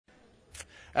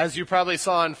As you probably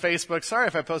saw on Facebook, sorry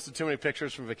if I posted too many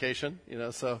pictures from vacation,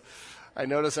 so I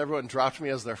noticed everyone dropped me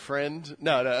as their friend.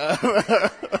 No.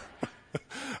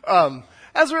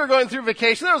 As we were going through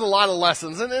vacation, there was a lot of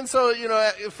lessons. And so,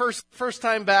 first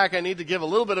time back, I need to give a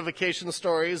little bit of vacation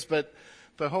stories, but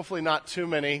hopefully not too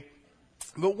many.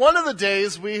 But one of the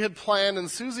days we had planned,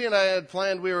 and Susie and I had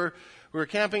planned, we were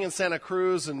camping in Santa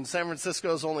Cruz, and San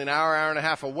Francisco is only an hour and a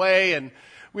half away, and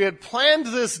we had planned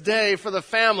this day for the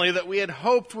family that we had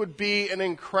hoped would be an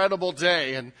incredible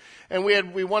day. And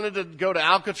we wanted to go to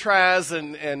Alcatraz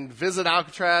and visit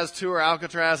Alcatraz, tour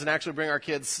Alcatraz, and actually bring our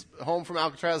kids home from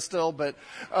Alcatraz still, but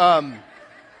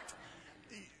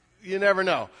you never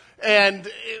know.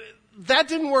 And that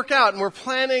didn't work out, and we're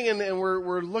planning and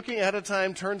we're looking ahead of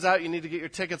time. Turns out you need to get your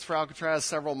tickets for Alcatraz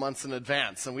several months in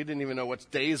advance, and we didn't even know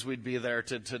what days we'd be there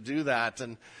to do that.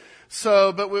 And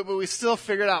so, but we still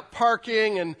figured out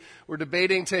parking, and we're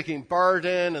debating taking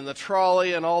Barden and the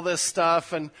trolley and all this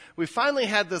stuff, and we finally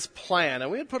had this plan,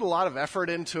 and we had put a lot of effort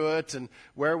into it, and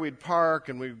where we'd park,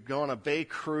 and we'd go on a bay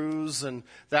cruise, and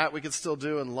that we could still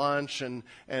do, and lunch, and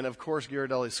of course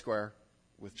Ghirardelli Square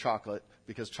with chocolate,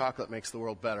 because chocolate makes the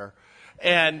world better.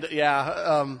 And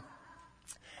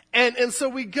and so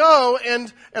we go,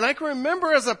 and I can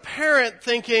remember as a parent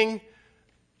thinking,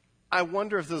 I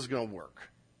wonder if this is going to work.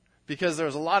 Because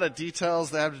there's a lot of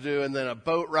details they have to do, and then a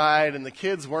boat ride, and the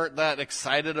kids weren't that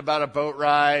excited about a boat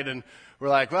ride, and we're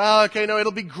like, well, okay, no,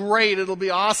 it'll be great, it'll be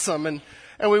awesome. And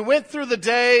we went through the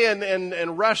day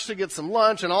and rushed to get some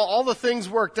lunch, and all the things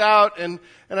worked out, and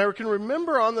I can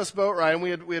remember on this boat ride, and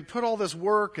we had put all this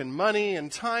work and money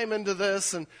and time into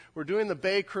this, and we're doing the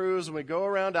bay cruise, and we go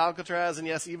around Alcatraz, and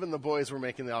yes, even the boys were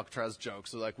making the Alcatraz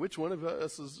jokes. They're like, which one of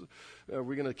us are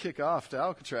we going to kick off to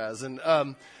Alcatraz? And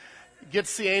get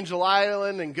to see Angel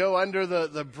Island and go under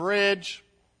the bridge,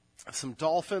 some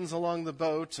dolphins along the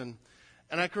boat. And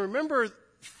I can remember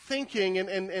thinking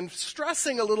and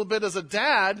stressing a little bit as a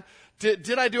dad,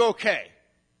 did I do okay?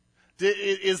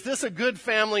 Is this a good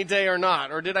family day or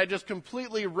not? Or did I just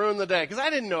completely ruin the day? Because I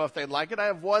didn't know if they'd like it. I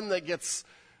have one that gets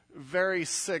very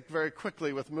sick very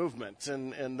quickly with movement,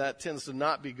 and that tends to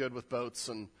not be good with boats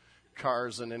and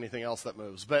cars and anything else that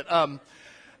moves. But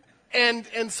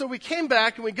And so we came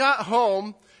back and we got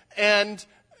home, and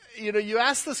you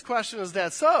ask this question as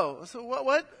dad, so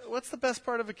what's the best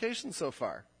part of vacation so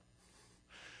far?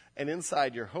 And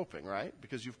inside you're hoping, right?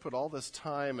 Because you've put all this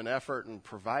time and effort and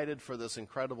provided for this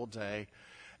incredible day.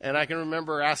 And I can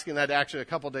remember asking that actually a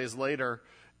couple days later,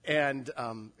 and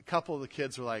a couple of the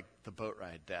kids were like, the boat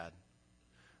ride, Dad.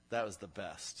 That was the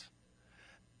best.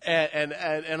 And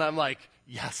I'm like,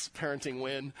 yes, parenting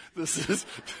win. This is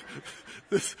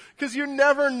because you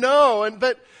never know.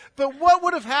 But what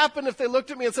would have happened if they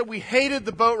looked at me and said, we hated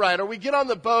the boat ride, or we get on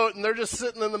the boat and they're just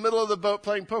sitting in the middle of the boat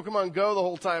playing Pokemon Go the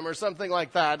whole time, or something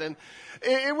like that? And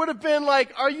it would have been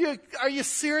like, are you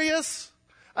serious?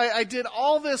 I did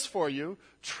all this for you,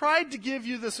 tried to give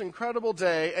you this incredible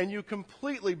day, and you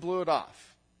completely blew it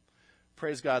off.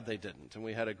 Praise God they didn't, and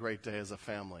we had a great day as a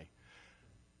family.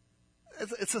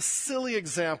 It's a silly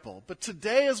example, but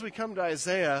today as we come to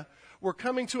Isaiah, we're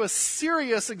coming to a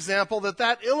serious example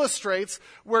that illustrates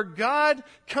where God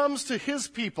comes to his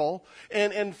people,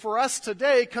 and for us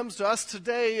today, comes to us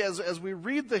today as we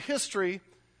read the history,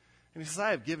 and he says,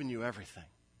 I have given you everything.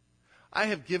 I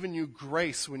have given you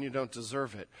grace when you don't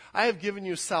deserve it. I have given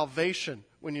you salvation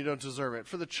when you don't deserve it.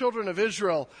 For the children of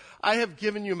Israel, I have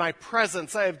given you my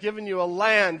presence. I have given you a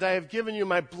land. I have given you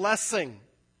my blessing.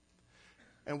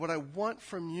 And what I want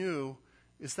from you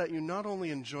is that you not only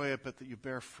enjoy it, but that you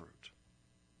bear fruit.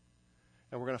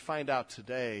 And we're going to find out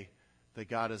today that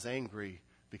God is angry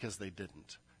because they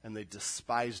didn't. And they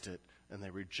despised it, and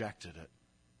they rejected it.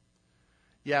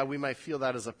 Yeah, we might feel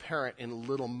that as a parent in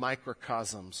little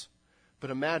microcosms.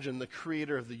 But imagine the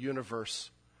creator of the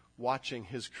universe watching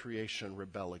his creation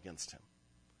rebel against him,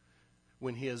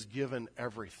 when he has given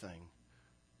everything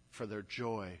for their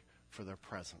joy, for their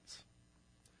presence.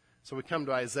 So we come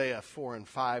to Isaiah 4 and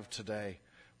 5 today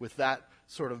with that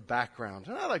sort of background.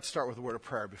 And I'd like to start with a word of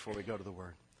prayer before we go to the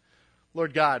word.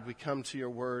 Lord God, we come to your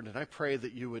word, and I pray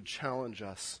that you would challenge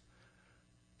us,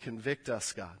 convict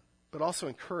us, God, but also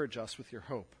encourage us with your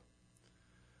hope.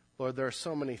 Lord, there are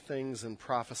so many things in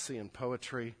prophecy and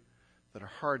poetry that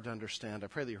are hard to understand. I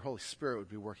pray that your Holy Spirit would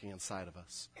be working inside of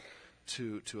us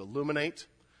to illuminate,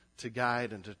 to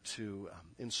guide, and to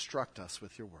instruct us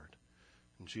with your word.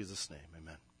 In Jesus' name,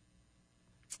 amen.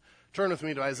 Turn with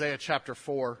me to Isaiah chapter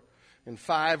 4. in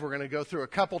 5. We're going to go through a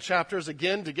couple chapters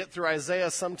again to get through Isaiah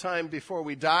sometime before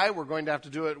we die. We're going to have to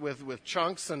do it with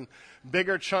chunks and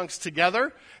bigger chunks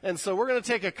together. And so we're going to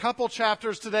take a couple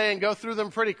chapters today and go through them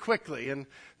pretty quickly. And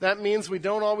that means we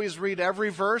don't always read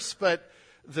every verse, but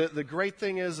the great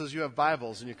thing is you have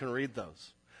Bibles and you can read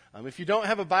those. If you don't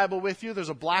have a Bible with you, there's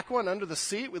a black one under the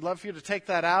seat. We'd love for you to take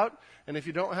that out. And if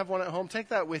you don't have one at home, take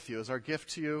that with you as our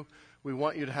gift to you. We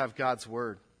want you to have God's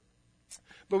Word.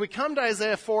 But we come to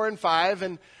Isaiah 4 and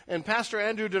 5, and Pastor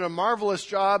Andrew did a marvelous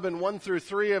job in 1 through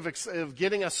 3 of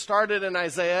getting us started in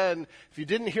Isaiah. And if you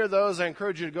didn't hear those, I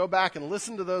encourage you to go back and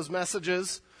listen to those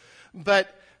messages.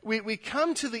 But we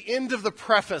come to the end of the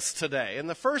preface today. And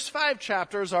the first 5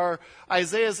 chapters are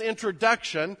Isaiah's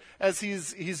introduction as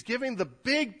he's giving the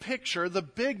big picture, the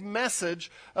big message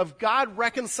of God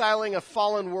reconciling a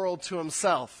fallen world to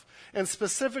himself. And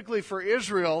specifically for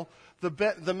Israel,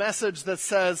 the message that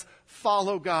says,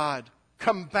 follow God,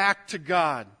 come back to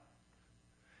God.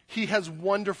 He has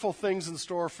wonderful things in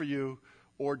store for you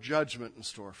or judgment in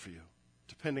store for you,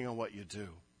 depending on what you do.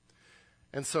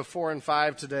 And so 4 and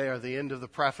 5 today are the end of the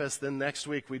preface. Then next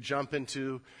week we jump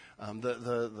into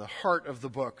the heart of the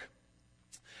book.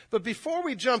 But before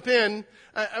we jump in,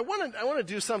 I want to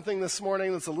do something this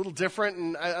morning that's a little different,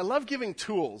 and I love giving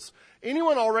tools.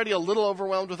 Anyone already a little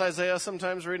overwhelmed with Isaiah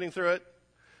sometimes reading through it?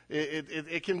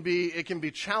 It can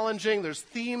be challenging. There's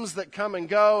themes that come and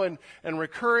go and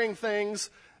recurring themes.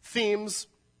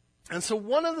 And so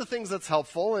one of the things that's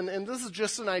helpful, and this is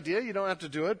just an idea, you don't have to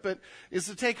do it, but is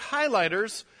to take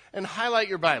highlighters and highlight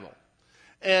your Bible.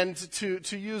 And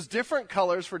to use different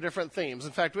colors for different themes.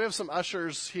 In fact, we have some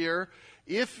ushers here.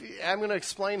 I'm going to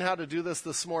explain how to do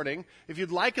this morning. If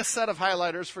you'd like a set of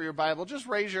highlighters for your Bible, just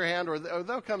raise your hand or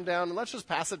they'll come down and let's just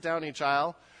pass it down each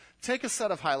aisle. Take a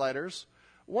set of highlighters.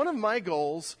 One of my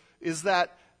goals is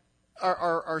that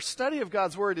our study of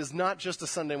God's Word is not just a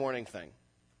Sunday morning thing.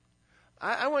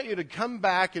 I want you to come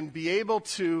back and be able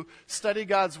to study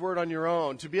God's Word on your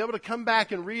own, to be able to come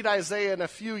back and read Isaiah in a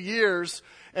few years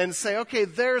and say, okay,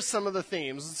 there's some of the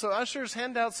themes. And so ushers,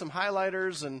 hand out some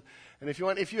highlighters, and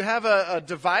if you have a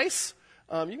device,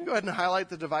 you can go ahead and highlight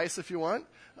the device if you want.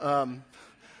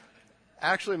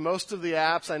 Actually, most of the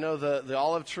apps, I know the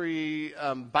Olive Tree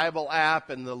Bible app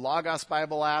and the Logos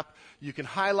Bible app, you can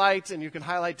highlight, and you can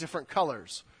highlight different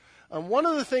colors. One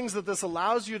of the things that this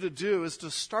allows you to do is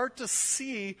to start to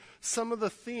see some of the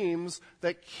themes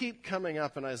that keep coming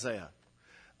up in Isaiah.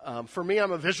 For me,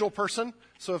 I'm a visual person,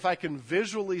 so if I can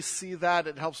visually see that,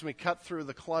 it helps me cut through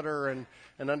the clutter and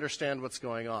understand what's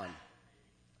going on.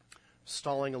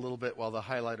 Stalling a little bit while the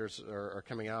highlighters are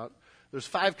coming out. There's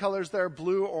 5 colors there: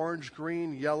 blue, orange,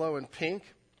 green, yellow, and pink.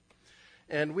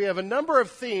 And we have a number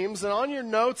of themes, and on your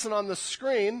notes and on the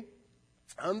screen,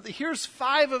 here's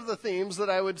 5 of the themes that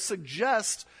I would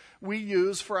suggest we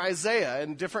use for Isaiah,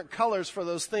 and different colors for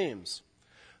those themes.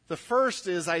 The first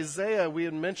is Isaiah, we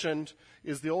had mentioned,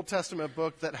 is the Old Testament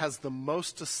book that has the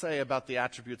most to say about the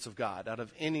attributes of God out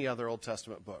of any other Old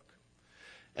Testament book.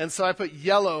 And so I put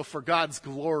yellow for God's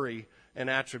glory and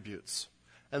attributes.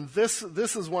 And this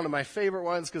is one of my favorite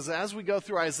ones, because as we go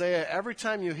through Isaiah, every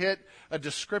time you hit a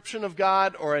description of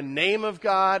God or a name of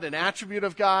God, an attribute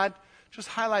of God, just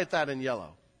highlight that in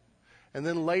yellow. And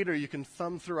then later you can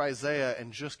thumb through Isaiah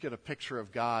and just get a picture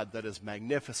of God that is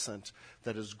magnificent,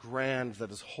 that is grand,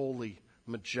 that is holy,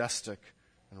 majestic,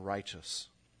 and righteous.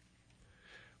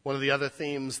 One of the other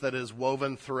themes that is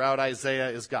woven throughout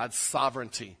Isaiah is God's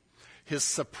sovereignty, his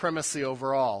supremacy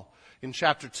over all. In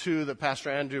chapter 2 that Pastor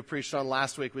Andrew preached on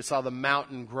last week, we saw the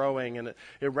mountain growing, and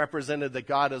it represented that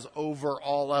God is over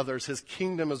all others. His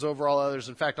kingdom is over all others.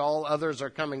 In fact, all others are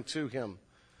coming to him.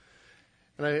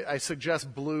 And I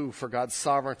suggest blue for God's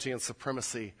sovereignty and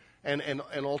supremacy, and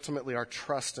ultimately our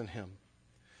trust in him.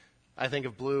 I think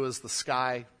of blue as the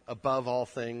sky above all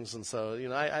things, and so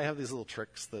I have these little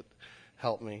tricks that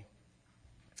help me.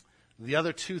 The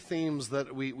other 2 themes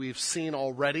that we've seen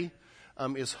already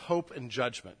is hope and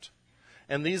judgment.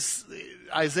 And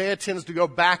Isaiah tends to go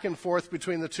back and forth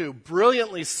between the 2,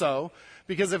 brilliantly so,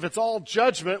 because if it's all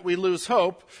judgment, we lose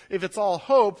hope. If it's all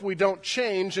hope, we don't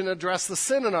change and address the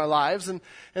sin in our lives.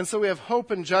 And so we have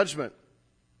hope and judgment.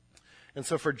 And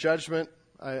so for judgment,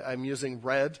 I'm using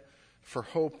red. For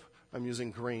hope, I'm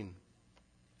using green.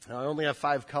 Now, I only have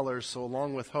 5 colors, so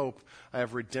along with hope, I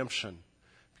have redemption,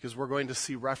 because we're going to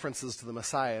see references to the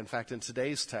Messiah. In fact, in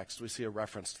today's text, we see a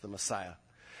reference to the Messiah.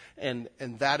 And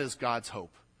that is God's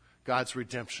hope, God's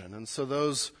redemption. And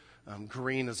so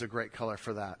green is a great color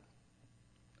for that.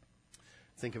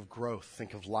 Think of growth,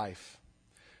 think of life.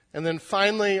 And then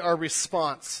finally, our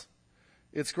response.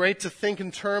 It's great to think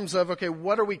in terms of, okay,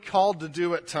 what are we called to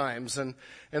do at times? And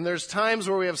there's times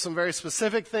where we have some very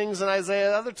specific things in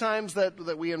Isaiah, other times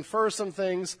that we infer some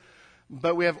things,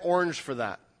 but we have orange for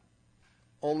that.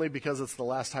 Only because it's the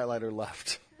last highlighter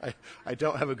left. I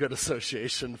don't have a good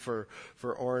association for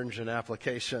orange and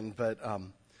application, but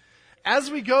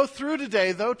as we go through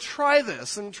today, though, try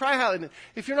this and try highlighting.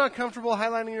 If you're not comfortable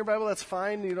highlighting your Bible, that's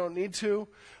fine. You don't need to.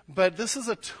 But this is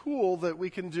a tool that we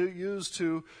can use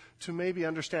to maybe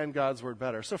understand God's Word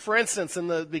better. So, for instance, in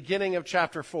the beginning of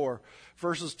chapter 4,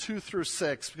 verses 2 through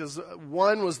 6, because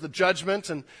 1 was the judgment,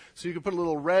 and so you could put a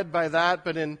little red by that,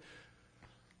 but in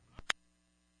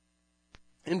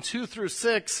 2 through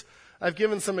 6, I've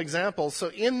given some examples. So,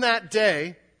 in that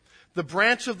day, the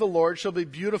branch of the Lord shall be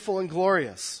beautiful and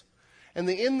glorious. And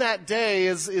the in that day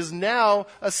is now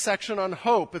a section on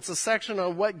hope. It's a section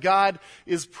on what God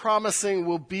is promising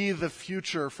will be the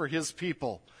future for His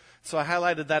people. So I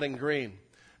highlighted that in green.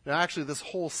 Now actually this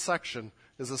whole section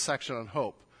is a section on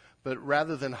hope. But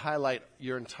rather than highlight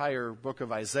your entire book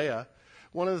of Isaiah,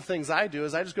 one of the things I do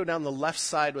is I just go down the left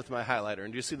side with my highlighter.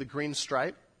 And do you see the green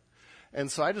stripe? And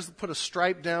so I just put a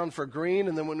stripe down for green,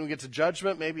 and then when we get to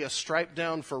judgment, maybe a stripe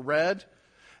down for red.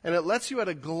 And it lets you at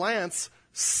a glance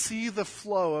see the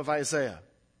flow of Isaiah.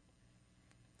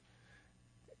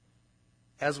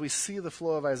 As we see the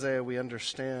flow of Isaiah, we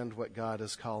understand what God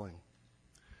is calling.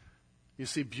 You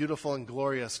see beautiful and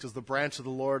glorious, because the branch of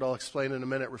the Lord, I'll explain in a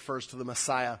minute, refers to the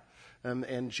Messiah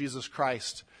and Jesus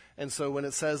Christ. And so when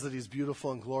it says that He's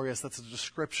beautiful and glorious, that's a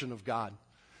description of God.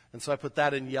 And so I put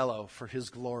that in yellow for His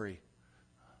glory.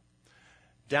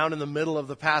 Down in the middle of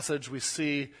the passage, we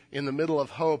see in the middle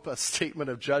of hope a statement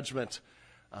of judgment.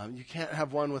 You can't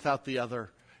have one without the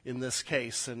other in this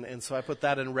case. And so I put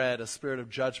that in red, a spirit of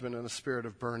judgment and a spirit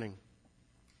of burning.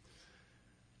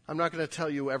 I'm not going to tell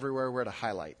you everywhere where to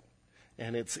highlight.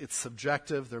 And it's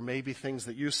subjective. There may be things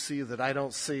that you see that I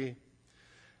don't see.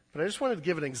 But I just wanted to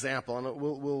give an example. And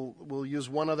we'll use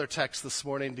one other text this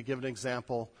morning to give an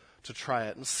example to try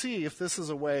it. And see if this is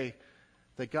a way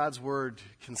that God's Word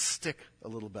can stick a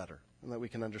little better and that we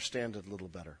can understand it a little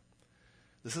better.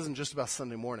 This isn't just about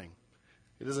Sunday morning.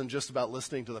 It isn't just about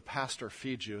listening to the pastor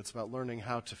feed you. It's about learning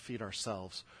how to feed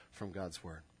ourselves from God's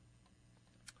Word.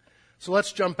 So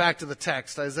let's jump back to the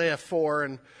text, Isaiah 4,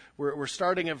 and we're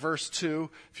starting at verse 2.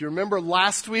 If you remember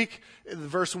last week,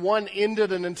 verse 1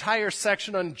 ended an entire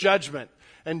section on judgment.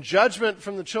 And judgment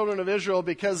from the children of Israel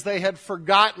because they had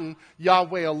forgotten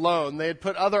Yahweh alone. They had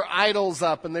put other idols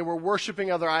up, and they were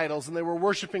worshiping other idols, and they were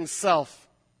worshiping self.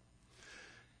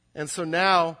 And so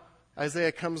now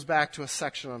Isaiah comes back to a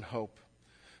section on hope.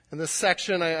 In this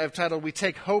section I've titled, We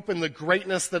Take Hope in the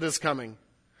Greatness That Is Coming.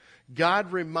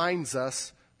 God reminds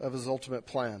us of His ultimate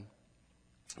plan.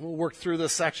 We'll work through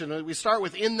this section. We start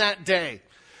with in that day.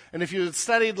 And if you had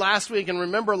studied last week and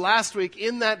remember last week,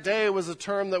 in that day was a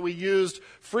term that we used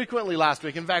frequently last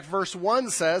week. In fact, verse 1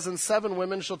 says, and 7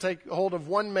 women shall take hold of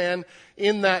one man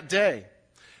in that day.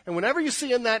 And whenever you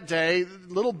see in that day,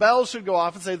 little bells should go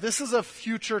off and say, this is a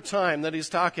future time that he's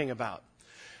talking about.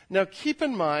 Now, keep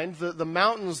in mind the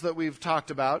mountains that we've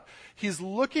talked about. He's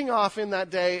looking off in that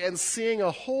day and seeing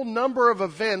a whole number of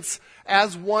events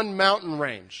as one mountain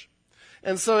range.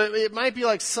 And so it might be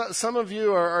like some of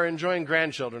you are enjoying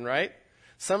grandchildren, right?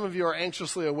 Some of you are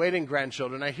anxiously awaiting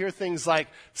grandchildren. I hear things like,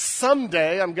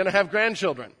 someday I'm going to have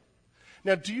grandchildren.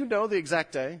 Now, do you know the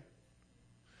exact day?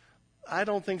 I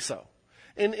don't think so.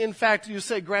 In fact, you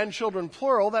say grandchildren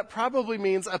plural, that probably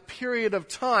means a period of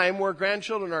time where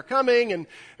grandchildren are coming and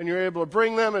you're able to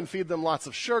bring them and feed them lots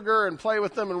of sugar and play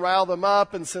with them and rile them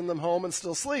up and send them home and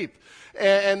still sleep.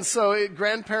 And so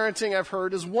grandparenting, I've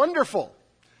heard, is wonderful,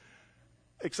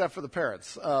 except for the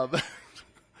parents.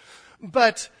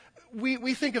 But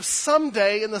we think of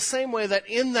someday in the same way that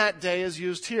in that day is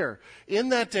used here. In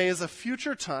that day is a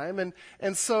future time.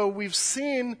 And so we've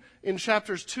seen in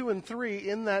chapters 2 and 3,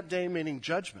 in that day meaning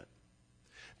judgment.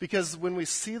 Because when we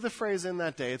see the phrase in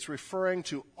that day, it's referring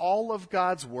to all of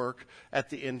God's work at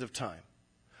the end of time.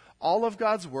 All of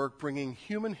God's work bringing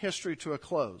human history to a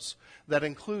close. That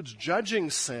includes judging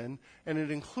sin, and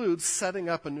it includes setting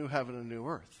up a new heaven and a new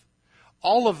earth.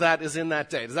 All of that is in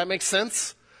that day. Does that make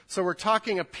sense? So we're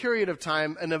talking a period of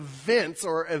time, an event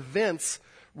or events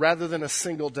rather than a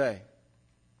single day.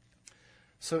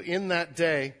 So in that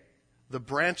day, the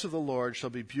branch of the Lord shall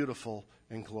be beautiful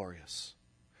and glorious.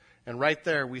 And right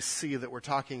there we see that we're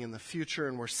talking in the future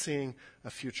and we're seeing a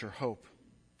future hope.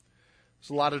 There's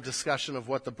a lot of discussion of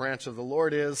what the branch of the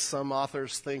Lord is. Some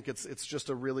authors think it's just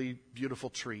a really beautiful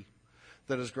tree.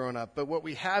 that has grown up. But what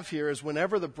we have here is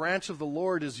whenever the branch of the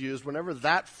Lord is used, whenever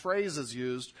that phrase is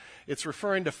used, it's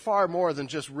referring to far more than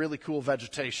just really cool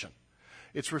vegetation.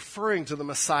 It's referring to the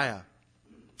Messiah.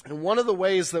 And one of the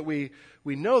ways that we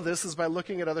know this is by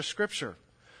looking at other scripture.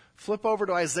 Flip over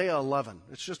to Isaiah 11.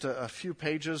 It's just a few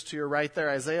pages to your right there.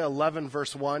 Isaiah 11,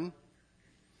 verse 1.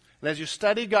 And as you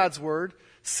study God's word,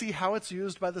 see how it's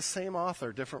used by the same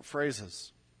author, different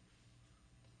phrases.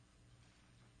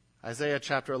 Isaiah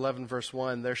chapter 11, verse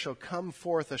 1, there shall come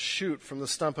forth a shoot from the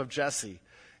stump of Jesse,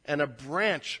 and a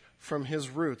branch from his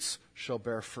roots shall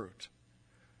bear fruit.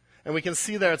 And we can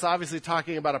see there it's obviously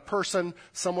talking about a person,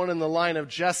 someone in the line of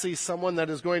Jesse, someone that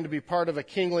is going to be part of a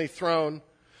kingly throne.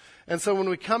 And so when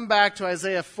we come back to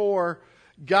Isaiah 4,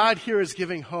 God here is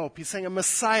giving hope. He's saying a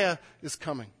Messiah is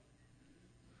coming.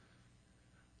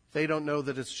 They don't know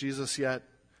that it's Jesus yet,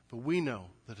 but we know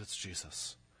that it's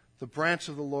Jesus. The branch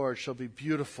of the Lord shall be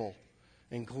beautiful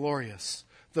and glorious.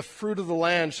 The fruit of the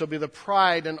land shall be the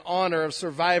pride and honor of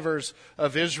survivors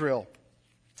of Israel.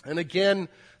 And again,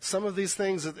 some of these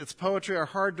things, it's poetry, are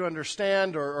hard to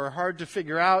understand or hard to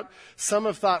figure out. Some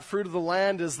have thought fruit of the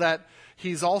land is that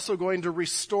he's also going to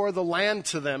restore the land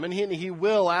to them, and he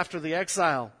will after the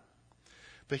exile.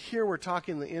 But here we're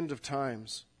talking the end of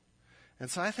times. And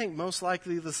so I think most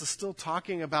likely this is still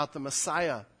talking about the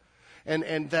Messiah,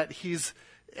 and that he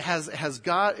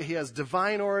has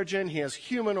divine origin, he has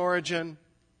human origin,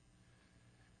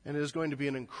 and it is going to be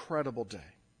an incredible day.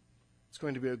 It's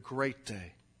going to be a great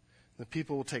day. The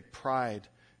people will take pride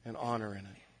and honor in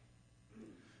it.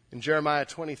 In Jeremiah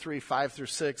 23, 5 through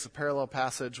 6, a parallel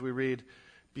passage, we read,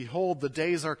 behold, the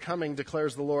days are coming,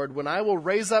 declares the Lord, when I will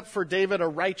raise up for David a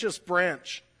righteous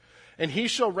branch, and he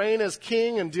shall reign as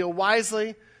king and deal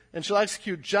wisely, and shall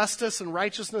execute justice and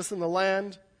righteousness in the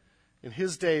land. In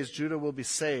his days Judah will be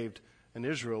saved, and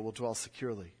Israel will dwell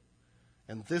securely.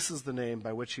 And this is the name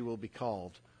by which he will be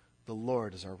called. The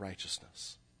Lord is our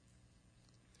righteousness.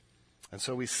 And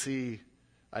so we see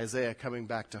Isaiah coming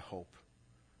back to hope.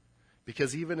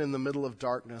 Because even in the middle of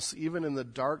darkness, even in the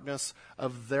darkness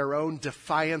of their own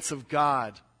defiance of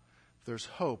God, there's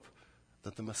hope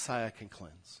that the Messiah can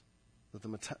cleanse, that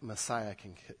the Messiah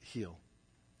can heal.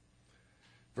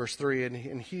 Verse 3,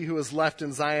 and he who is left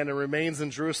in Zion and remains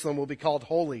in Jerusalem will be called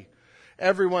holy.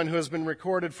 Everyone who has been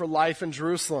recorded for life in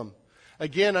Jerusalem.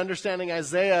 Again, understanding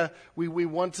Isaiah, we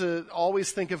want to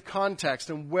always think of context.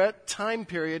 And what time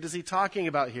period is he talking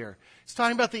about here? He's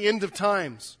talking about the end of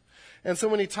times. And so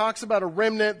when he talks about a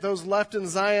remnant, those left in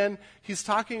Zion, he's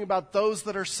talking about those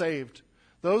that are saved.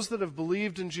 Those that have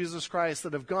believed in Jesus Christ,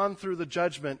 that have gone through the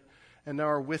judgment and now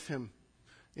are with him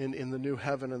in the new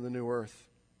heaven and the new earth.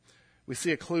 We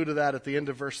see a clue to that at the end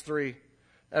of verse 3.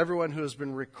 Everyone who has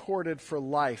been recorded for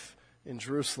life in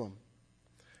Jerusalem.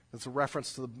 It's a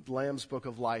reference to the Lamb's Book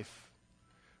of Life.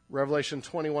 Revelation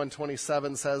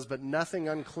 21:27 says, but nothing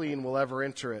unclean will ever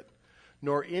enter it,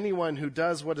 nor anyone who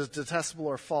does what is detestable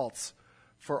or false,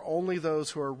 for only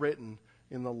those who are written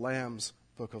in the Lamb's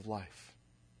Book of Life.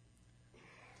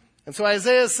 And so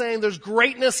Isaiah is saying there's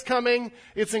greatness coming,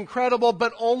 it's incredible,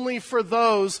 but only for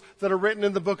those that are written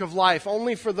in the Book of Life,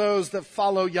 only for those that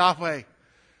follow Yahweh,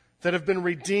 that have been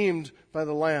redeemed by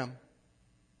the Lamb.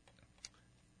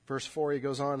 Verse 4, he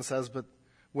goes on and says, but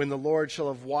when the Lord shall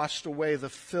have washed away the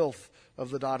filth of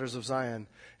the daughters of Zion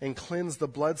and cleansed the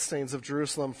bloodstains of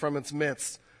Jerusalem from its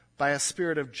midst by a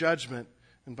spirit of judgment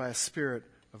and by a spirit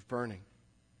of burning.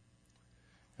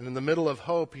 And in the middle of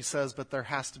hope, he says, but there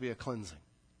has to be a cleansing.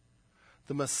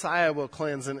 The Messiah will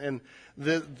cleanse. And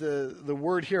the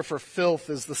word here for filth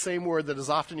is the same word that is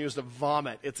often used of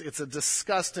vomit. It's a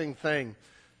disgusting thing.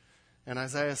 And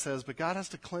Isaiah says, but God has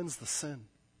to cleanse the sin.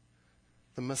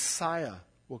 The Messiah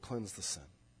will cleanse the sin.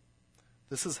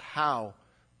 This is how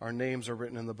our names are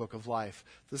written in the book of life.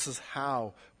 This is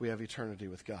how we have eternity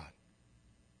with God.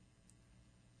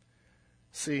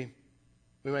 See,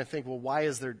 we might think, well, why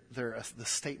is there the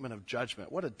statement of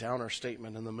judgment? What a downer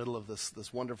statement in the middle of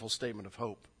this wonderful statement of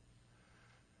hope.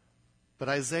 But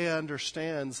Isaiah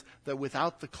understands that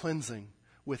without the cleansing,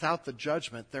 without the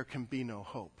judgment, there can be no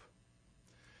hope.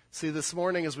 See, this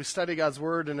morning as we study God's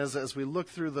Word and as we look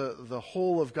through the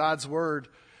whole of God's Word,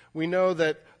 we know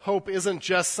that hope isn't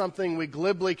just something we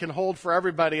glibly can hold for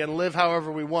everybody and live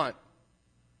however we want.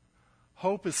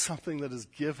 Hope is something that is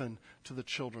given to the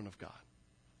children of God,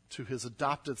 to his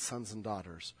adopted sons and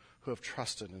daughters who have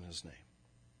trusted in his name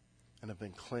and have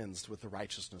been cleansed with the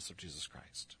righteousness of Jesus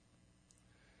Christ.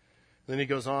 Then he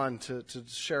goes on to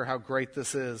share how great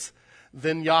this is.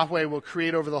 Then Yahweh will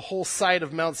create over the whole site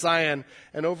of Mount Zion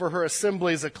and over her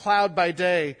assemblies a cloud by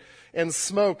day and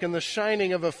smoke and the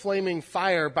shining of a flaming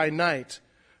fire by night,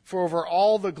 For over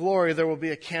all the glory there will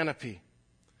be a canopy.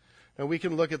 And we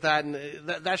can look at that, and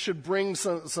that should bring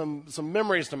some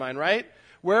memories to mind, right?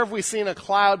 Where have we seen a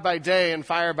cloud by day and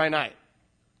fire by night?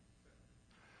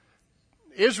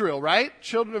 Israel, right?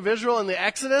 Children of Israel in the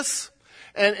Exodus.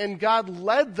 And God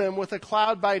led them with a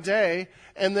cloud by day,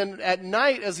 and then at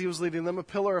night, as he was leading them, a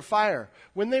pillar of fire.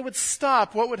 When they would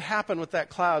stop, what would happen with that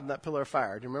cloud and that pillar of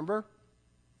fire? Do you remember?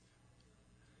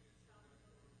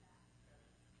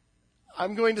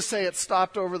 I'm going to say it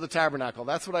stopped over the tabernacle.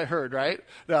 That's what I heard, right?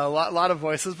 No, a lot of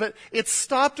voices. But it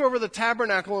stopped over the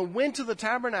tabernacle and went to the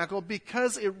tabernacle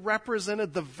because it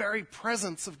represented the very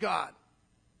presence of God.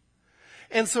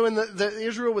 And so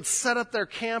Israel would set up their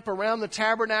camp around the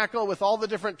tabernacle with all the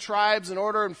different tribes in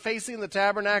order and facing the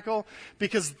tabernacle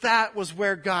because that was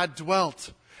where God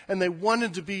dwelt. And they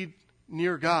wanted to be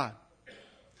near God.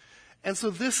 And so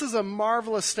this is a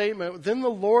marvelous statement. Then the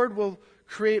Lord will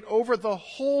create over the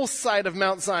whole site of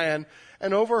Mount Zion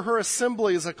and over her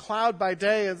assemblies a cloud by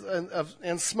day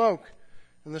and smoke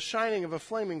and the shining of a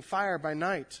flaming fire by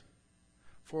night.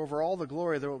 For over all the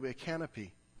glory there will be a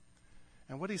canopy.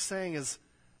 And what he's saying is,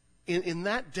 in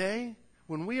that day,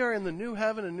 when we are in the new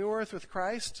heaven and new earth with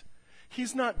Christ,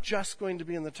 he's not just going to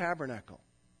be in the tabernacle.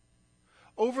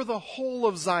 Over the whole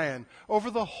of Zion, over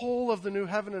the whole of the new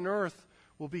heaven and earth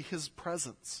will be his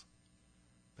presence.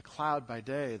 The cloud by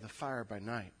day, the fire by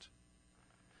night.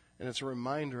 And it's a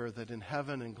reminder that in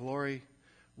heaven and glory,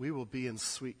 we will be in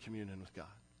sweet communion with God.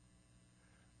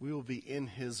 We will be in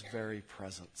his very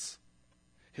presence.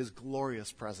 His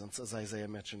glorious presence, as Isaiah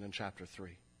mentioned in chapter 3.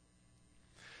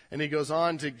 And he goes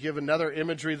on to give another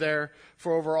imagery there.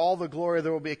 For over all the glory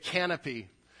there will be a canopy.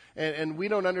 And we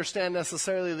don't understand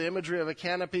necessarily the imagery of a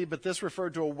canopy, but this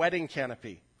referred to a wedding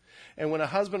canopy. And when a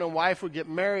husband and wife would get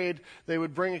married, they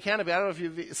would bring a canopy. I don't know if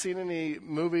you've seen any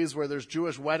movies where there's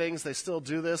Jewish weddings. They still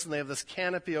do this, and they have this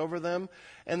canopy over them.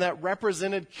 And that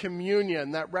represented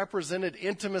communion. That represented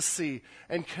intimacy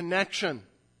and connection.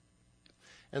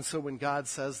 And so when God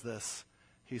says this,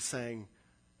 he's saying,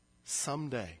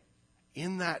 someday,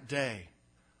 in that day,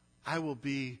 I will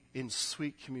be in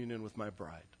sweet communion with my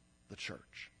bride, the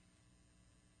church.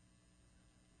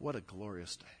 What a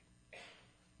glorious day.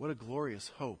 What a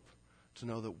glorious hope to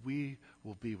know that we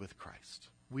will be with Christ.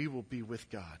 We will be with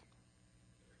God.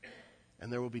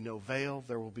 And there will be no veil.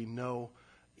 There will be no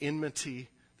enmity.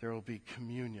 There will be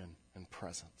communion and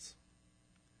presence.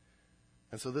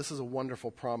 And so this is a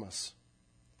wonderful promise.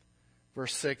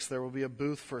 Verse 6, there will be a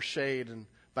booth for shade and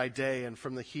by day and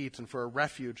from the heat, and for a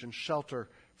refuge and shelter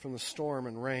from the storm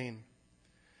and rain.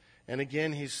 And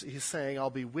again, he's saying, I'll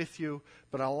be with you,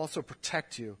 but I'll also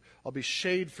protect you. I'll be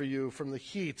shade for you from the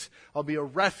heat. I'll be a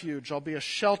refuge. I'll be a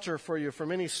shelter for you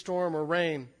from any storm or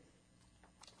rain.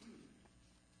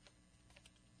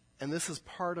 And this is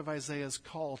part of Isaiah's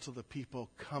call to the people,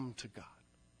 come to God.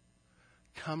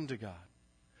 Come to God.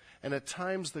 And at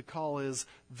times the call is,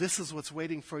 this is what's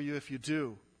waiting for you if you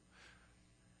do.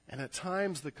 And at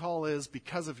times the call is,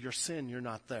 because of your sin, you're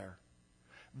not there.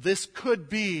 This could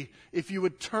be if you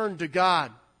would turn to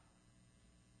God.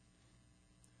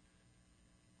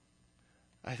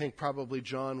 I think probably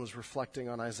John was reflecting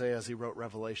on Isaiah as he wrote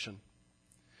Revelation.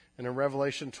 And in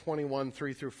Revelation 21,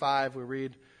 3-5, we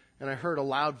read, and I heard a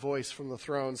loud voice from the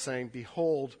throne saying,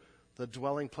 behold, the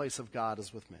dwelling place of God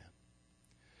is with man.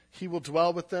 He will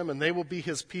dwell with them, and they will be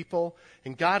his people,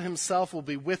 and God himself will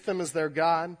be with them as their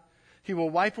God. He will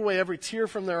wipe away every tear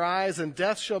from their eyes, and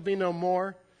death shall be no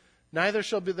more. Neither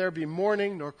shall there be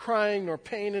mourning, nor crying, nor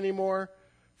pain any more,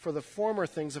 for the former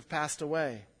things have passed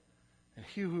away. And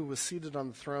he who was seated on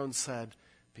the throne said,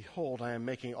 behold, I am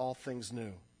making all things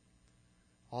new.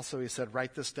 Also he said,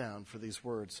 write this down, for these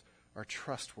words are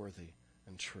trustworthy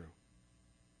and true.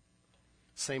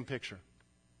 Same picture.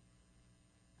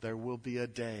 There will be a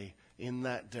day, in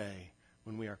that day,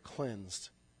 when we are cleansed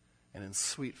and in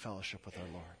sweet fellowship with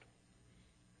our Lord.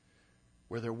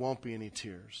 Where there won't be any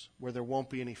tears, where there won't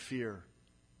be any fear,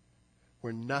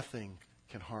 where nothing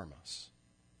can harm us.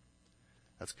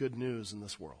 That's good news in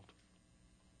this world.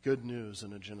 Good news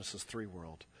in a Genesis 3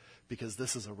 world, because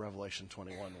this is a Revelation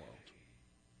 21 world.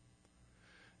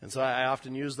 And so I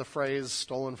often use the phrase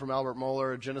stolen from Albert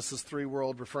Mohler, a Genesis 3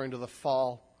 world, referring to the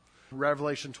fall.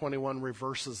 Revelation 21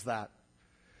 reverses that.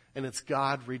 And it's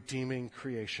God redeeming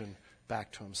creation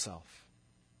back to himself.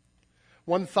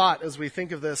 One thought as we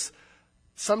think of this,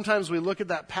 sometimes we look at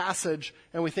that passage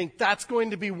and we think that's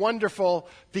going to be wonderful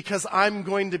because I'm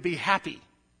going to be happy.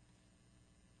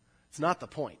 It's not the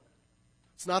point.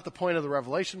 It's not the point of the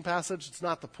Revelation passage. It's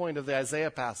not the point of the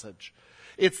Isaiah passage.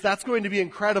 That's going to be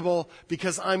incredible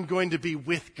because I'm going to be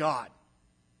with God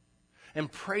and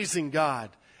praising God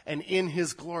and in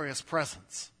his glorious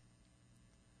presence.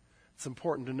 It's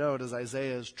important to note as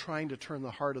Isaiah is trying to turn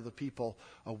the heart of the people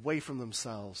away from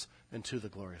themselves and to the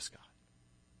glorious God.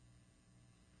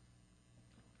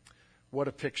 What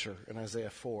a picture in Isaiah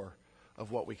 4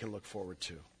 of what we can look forward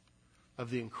to, of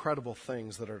the incredible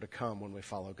things that are to come when we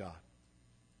follow God.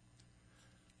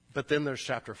 But then there's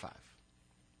chapter 5.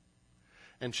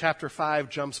 And chapter 5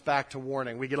 jumps back to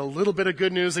warning. We get a little bit of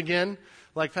good news again,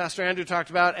 like Pastor Andrew talked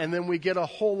about, and then we get a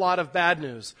whole lot of bad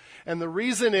news. And the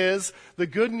reason is, the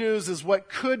good news is what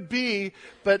could be,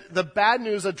 but the bad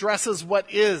news addresses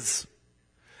what is,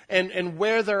 and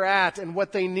where they're at, and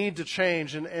what they need to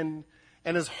change. And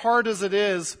as hard as it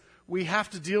is, we have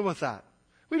to deal with that.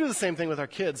 We do the same thing with our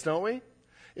kids, don't we?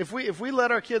 If we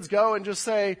let our kids go and just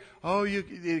say, oh,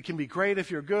 it can be great if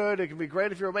you're good, it can be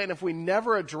great if you're obeying, and if we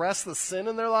never address the sin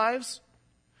in their lives,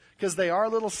 because they are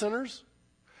little sinners,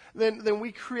 then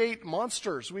we create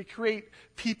monsters. We create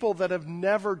people that have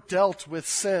never dealt with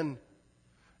sin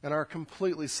and are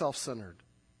completely self-centered.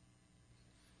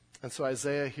 And so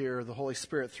Isaiah here, the Holy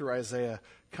Spirit through Isaiah,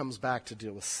 comes back to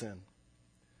deal with sin.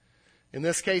 In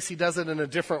this case, he does it in a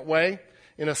different way,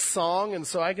 in a song, and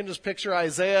so I can just picture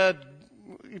Isaiah.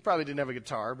 He probably didn't have a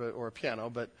guitar or a piano,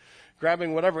 but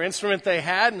grabbing whatever instrument they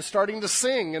had and starting to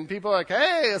sing. And people are like,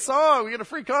 hey, a song, we get a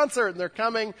free concert. And they're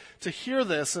coming to hear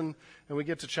this. And we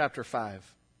get to chapter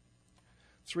 5.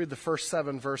 Let's read the first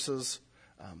 7 verses.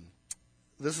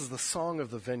 This is the song of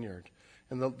the vineyard.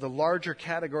 And the larger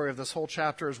category of this whole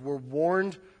chapter is we're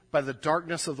warned by the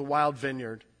darkness of the wild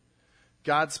vineyard.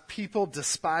 God's people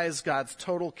despise God's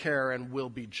total care and will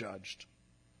be judged.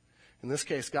 In this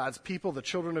case, God's people, the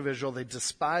children of Israel, they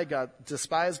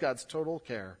despise God's total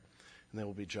care, and they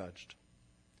will be judged.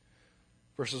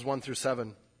 Verses 1 through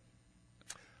 7.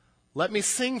 Let me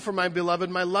sing for my beloved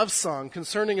my love song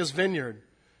concerning his vineyard.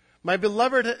 My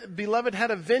beloved had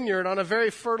a vineyard on a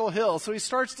very fertile hill. So he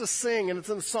starts to sing, and it's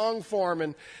in song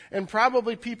form, and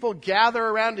probably people gather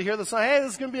around to hear the song. Hey,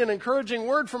 this is going to be an encouraging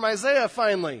word from Isaiah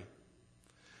finally.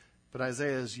 But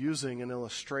Isaiah is using an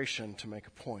illustration to make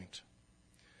a point.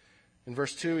 In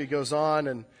verse 2, he goes on,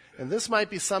 and this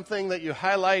might be something that you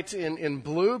highlight in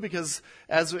blue, because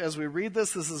as we read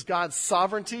this is God's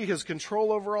sovereignty, his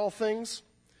control over all things.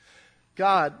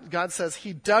 God says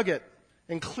he dug it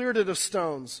and cleared it of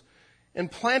stones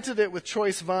and planted it with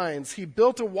choice vines. He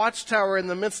built a watchtower in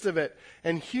the midst of it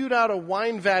and hewed out a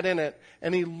wine vat in it,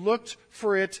 and he looked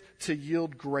for it to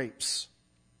yield grapes,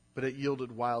 but it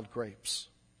yielded wild grapes.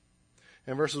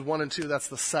 In verses 1 and 2, that's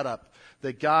the setup.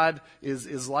 That God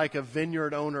is like a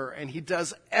vineyard owner, and he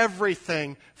does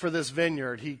everything for this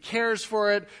vineyard. He cares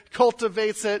for it,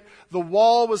 cultivates it. The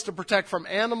wall was to protect from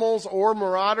animals or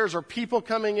marauders or people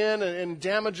coming in and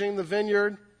damaging the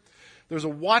vineyard. There's a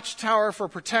watchtower for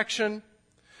protection.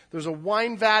 There's a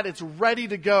wine vat. It's ready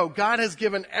to go. God has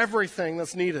given everything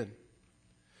that's needed.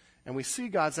 And we see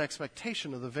God's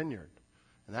expectation of the vineyard.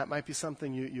 And that might be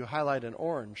something you highlight in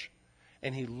orange.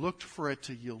 And he looked for it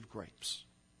to yield grapes.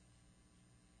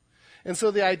 And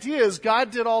so the idea is God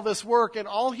did all this work, and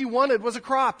all he wanted was a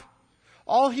crop.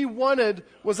 All he wanted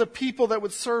was a people that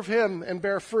would serve him and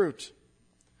bear fruit.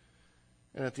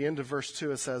 And at the end of verse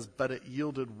 2 it says, but it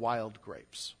yielded wild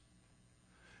grapes.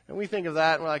 And we think of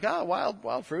that and we're like, oh,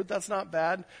 wild fruit, that's not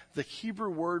bad. The Hebrew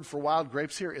word for wild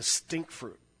grapes here is stink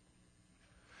fruit.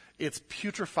 It's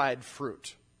putrefied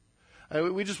fruit.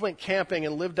 We just went camping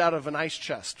and lived out of an ice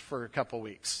chest for a couple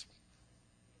weeks.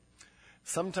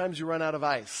 Sometimes you run out of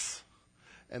ice.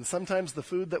 And sometimes the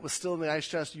food that was still in the ice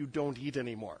chest you don't eat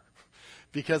anymore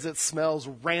because it smells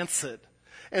rancid.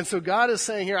 And so God is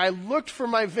saying here, I looked for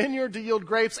my vineyard to yield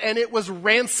grapes, and it was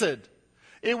rancid.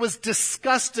 It was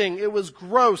disgusting. It was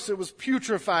gross. It was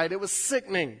putrefied. It was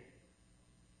sickening.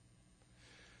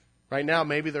 Right now,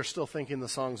 maybe they're still thinking the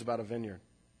song's about a vineyard.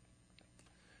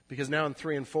 Because now in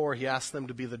 3 and 4, he asks them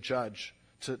to be the judge,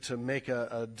 to make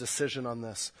a decision on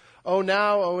this. Oh,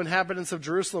 now, O inhabitants of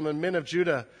Jerusalem and men of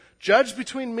Judah, judge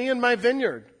between me and my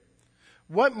vineyard.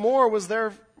 What more was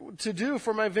there to do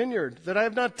for my vineyard that I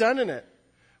have not done in it?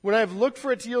 When I have looked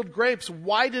for it to yield grapes,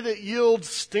 why did it yield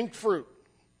stink fruit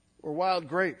or wild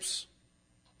grapes?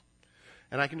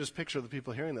 And I can just picture the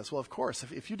people hearing this. Well, of course,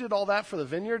 if you did all that for the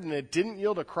vineyard and it didn't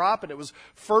yield a crop and it was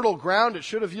fertile ground, it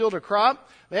should have yielded a crop,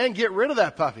 man, get rid of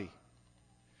that puppy.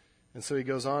 And so he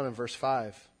goes on in verse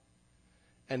 5.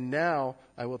 And now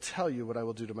I will tell you what I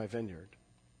will do to my vineyard.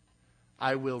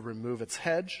 I will remove its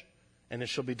hedge, and it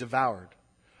shall be devoured.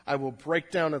 I will break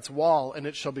down its wall, and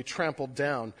it shall be trampled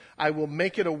down. I will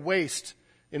make it a waste,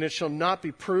 and it shall not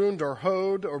be pruned or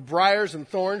hoed, or briars and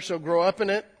thorns shall grow up in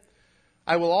it.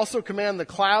 I will also command the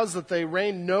clouds that they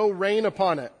rain no rain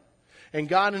upon it. And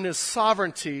God in his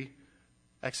sovereignty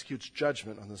executes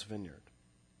judgment on this vineyard.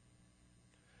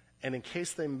 And in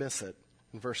case they miss it,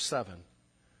 in verse 7,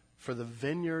 for the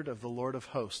vineyard of the Lord of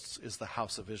hosts is the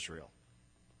house of Israel.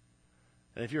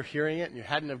 And if you're hearing it and you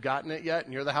hadn't have gotten it yet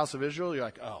and you're the house of Israel, you're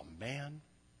like, oh man,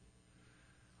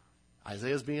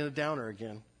 Isaiah's being a downer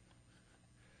again.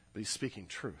 But he's speaking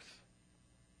truth.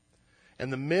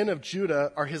 And the men of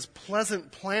Judah are his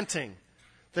pleasant planting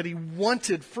that he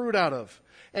wanted fruit out of.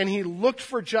 And he looked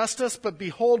for justice, but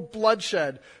behold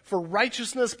bloodshed, for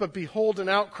righteousness, but behold an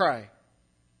outcry.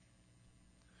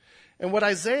 And what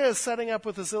Isaiah is setting up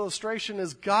with this illustration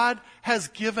is God has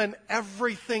given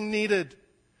everything needed.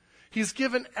 He's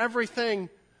given everything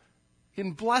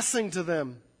in blessing to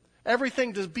them.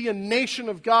 Everything to be a nation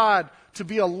of God, to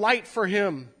be a light for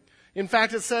him. In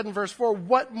fact, it said in verse 4,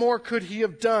 what more could he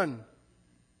have done?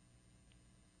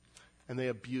 And they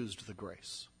abused the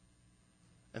grace.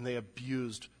 And they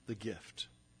abused the gift.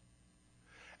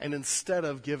 And instead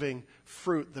of giving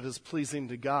fruit that is pleasing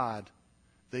to God,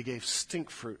 they gave stink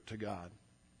fruit to God.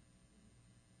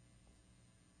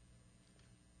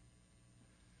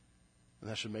 And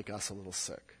that should make us a little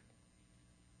sick.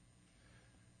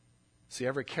 See,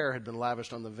 every care had been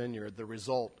lavished on the vineyard. The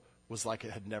result was like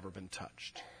it had never been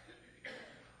touched.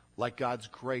 Like God's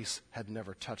grace had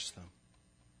never touched them.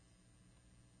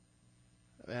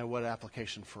 And what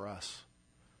application for us.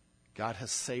 God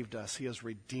has saved us. He has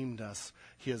redeemed us.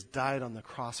 He has died on the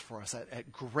cross for us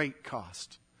at great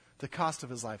cost. The cost of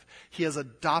his life. He has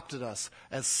adopted us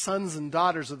as sons and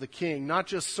daughters of the King. Not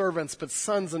just servants, but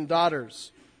sons and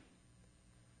daughters.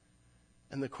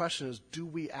 And the question is, do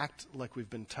we act like we've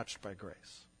been touched by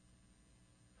grace?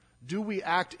 Do we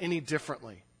act any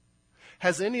differently?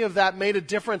 Has any of that made a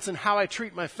difference in how I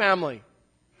treat my family?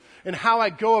 In how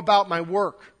I go about my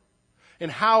work? In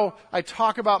how I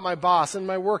talk about my boss and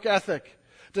my work ethic?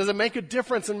 Does it make a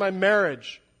difference in my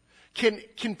marriage?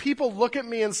 Can people look at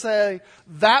me and say,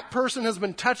 that person has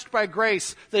been touched by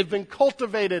grace, they've been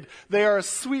cultivated, they are a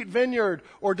sweet vineyard,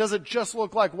 or does it just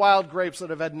look like wild grapes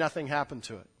that have had nothing happen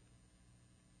to it?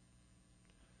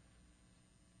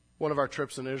 One of our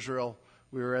trips in Israel,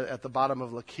 we were at the bottom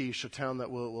of Lachish, a town that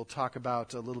we'll talk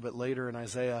about a little bit later in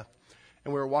Isaiah,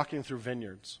 and we were walking through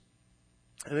vineyards.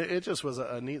 And it just was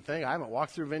a neat thing. I haven't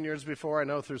walked through vineyards before. I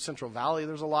know through Central Valley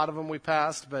there's a lot of them we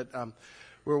passed, but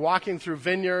we were walking through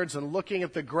vineyards and looking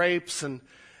at the grapes, and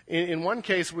in one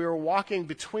case we were walking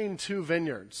between two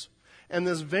vineyards. And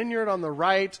this vineyard on the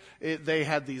right, they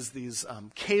had these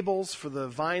cables for the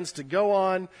vines to go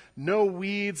on, no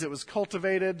weeds, it was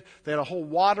cultivated, they had a whole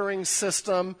watering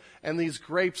system, and these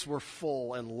grapes were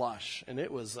full and lush, and it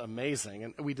was amazing.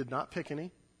 And we did not pick any.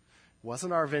 It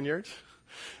wasn't our vineyard,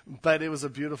 but it was a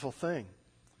beautiful thing.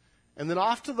 And then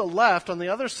off to the left, on the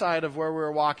other side of where we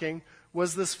were walking,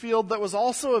 was this field that was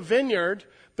also a vineyard,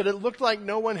 but it looked like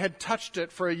no one had touched it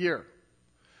for a year.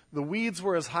 The weeds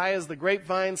were as high as the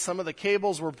grapevines. Some of the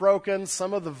cables were broken.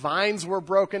 Some of the vines were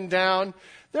broken down.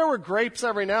 There were grapes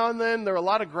every now and then. There were a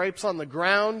lot of grapes on the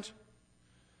ground.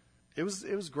 It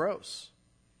was gross.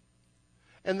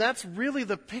 And that's really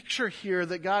the picture here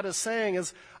that God is saying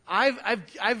is,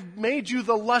 I've made you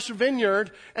the lush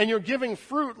vineyard, and you're giving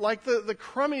fruit like the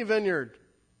crummy vineyard,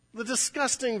 the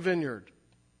disgusting vineyard.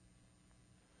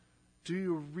 Do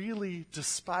you really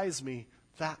despise me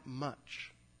that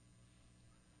much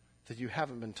that you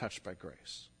haven't been touched by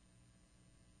grace?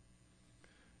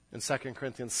 In 2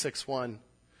 Corinthians 6:1,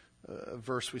 a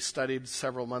verse we studied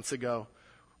several months ago,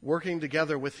 working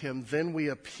together with him, then we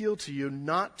appeal to you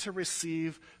not to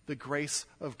receive the grace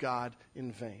of God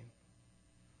in vain.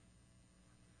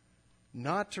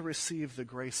 Not to receive the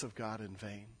grace of God in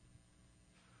vain.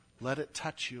 Let it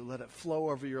touch you. Let it flow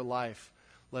over your life.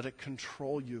 Let it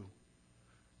control you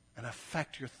and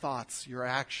affect your thoughts, your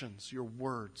actions, your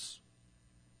words.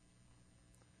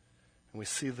 And we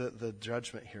see the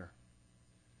judgment here.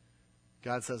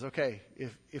 God says, okay,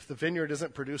 if the vineyard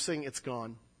isn't producing, it's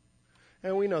gone.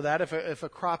 And we know that. If a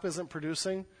crop isn't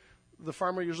producing, the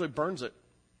farmer usually burns it.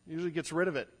 Usually gets rid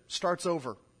of it. Starts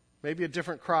over. Maybe a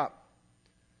different crop.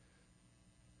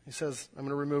 He says, I'm going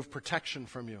to remove protection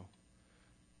from you.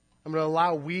 I'm going to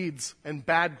allow weeds and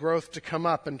bad growth to come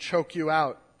up and choke you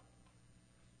out.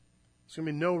 There's going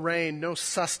to be no rain, no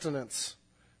sustenance,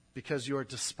 because you are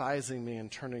despising me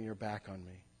and turning your back on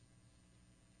me.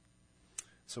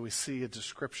 So we see a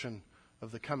description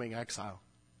of the coming exile,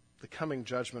 the coming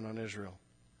judgment on Israel.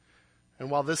 And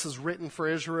while this is written for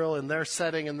Israel in their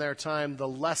setting and their time, the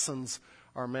lessons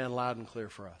are, man, loud and clear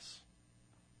for us.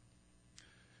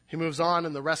 He moves on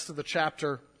in the rest of the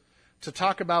chapter to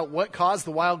talk about what caused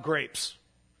the wild grapes,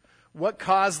 what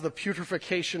caused the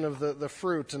putrefaction of the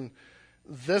fruit. And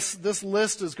This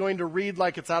list is going to read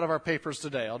like it's out of our papers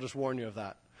today. I'll just warn you of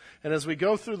that. And as we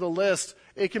go through the list,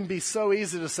 it can be so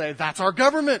easy to say, that's our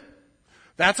government.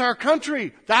 That's our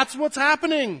country. That's what's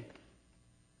happening.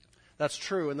 That's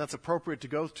true, and that's appropriate to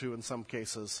go to in some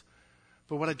cases.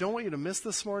 But what I don't want you to miss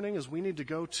this morning is we need to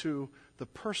go to the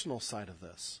personal side of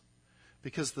this.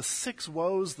 Because the 6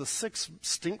 woes, the 6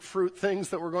 stink fruit things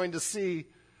that we're going to see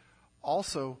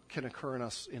also can occur in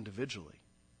us individually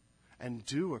and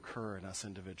do occur in us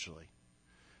individually.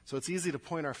 So it's easy to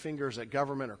point our fingers at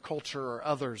government or culture or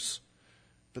others.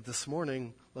 But this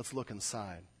morning, let's look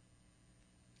inside.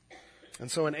 And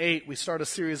so in 8, we start a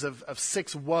series of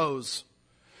 6 woes,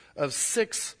 of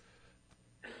 6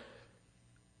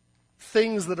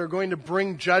 things that are going to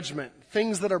bring judgment,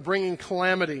 things that are bringing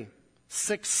calamity,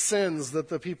 6 sins that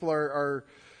the people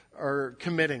are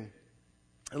committing.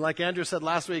 And like Andrew said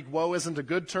last week, woe isn't a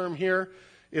good term here.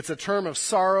 It's a term of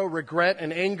sorrow, regret,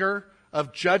 and anger,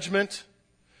 of judgment.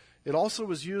 It also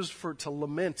was used to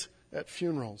lament at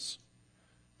funerals.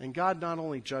 And God not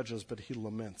only judges, but he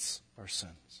laments our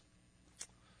sins.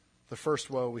 The first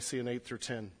woe we see in 8 through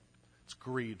 10, it's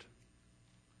greed.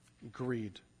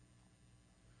 Greed.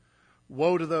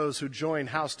 Woe to those who join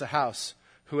house to house,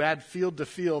 who add field to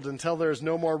field until there is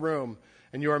no more room,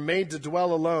 and you are made to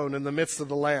dwell alone in the midst of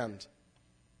the land.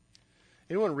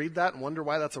 Anyone read that and wonder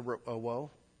why that's a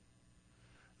woe?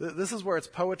 This is where it's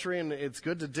poetry and it's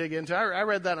good to dig into. I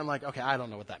read that and I'm like, okay, I don't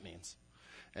know what that means.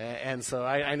 And so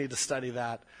I need to study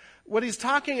that. What he's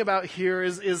talking about here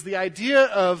is the idea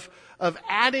of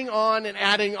adding on and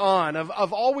adding on,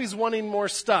 of always wanting more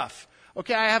stuff.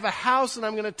 Okay, I have a house and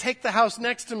I'm going to take the house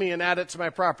next to me and add it to my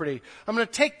property. I'm going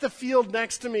to take the field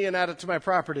next to me and add it to my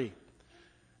property.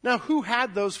 Now, who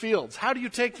had those fields? How do you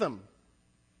take them?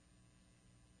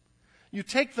 You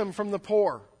take them from the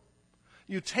poor.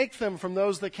 You take them from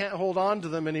those that can't hold on to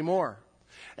them anymore.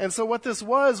 And so what this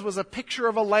was a picture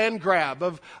of a land grab,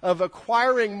 of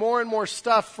acquiring more and more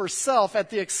stuff for self at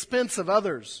the expense of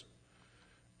others.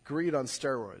 Greed on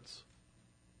steroids.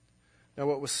 Now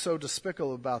what was so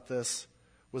despicable about this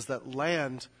was that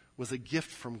land was a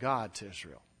gift from God to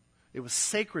Israel. It was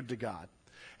sacred to God.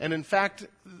 And in fact,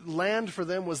 land for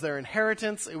them was their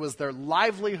inheritance. It was their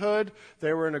livelihood.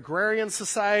 They were an agrarian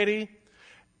society.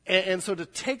 And so to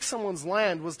take someone's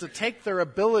land was to take their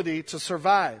ability to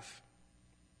survive.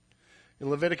 In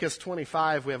Leviticus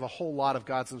 25, we have a whole lot of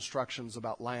God's instructions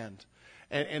about land.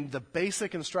 And the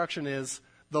basic instruction is,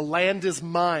 the land is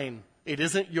mine. It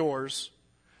isn't yours.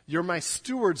 You're my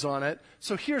stewards on it.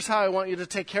 So here's how I want you to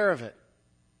take care of it.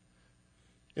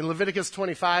 In Leviticus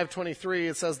 25:23,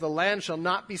 it says, the land shall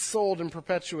not be sold in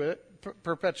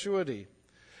perpetuity.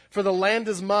 For the land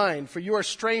is mine, for you are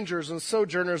strangers and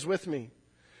sojourners with me.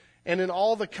 And in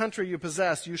all the country you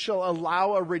possess, you shall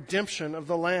allow a redemption of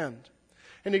the land.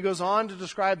 And he goes on to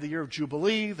describe the year of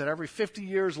Jubilee, that every 50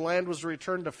 years land was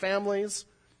returned to families.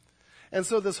 And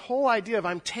so this whole idea of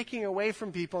I'm taking away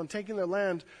from people and taking their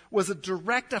land was a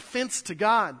direct offense to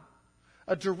God,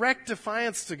 a direct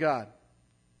defiance to God.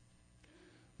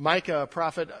 Micah, a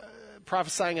prophet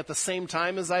prophesying at the same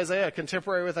time as Isaiah, a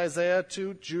contemporary with Isaiah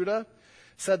to Judah,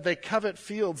 said they covet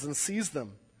fields and seize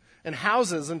them, and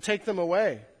houses and take them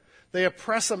away. They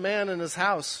oppress a man in his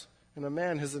house, and a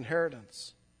man his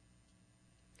inheritance.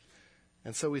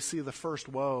 And so we see the first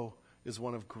woe is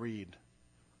one of greed.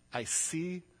 I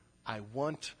see, I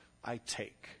want, I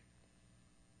take.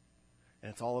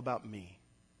 And it's all about me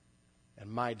and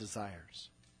my desires.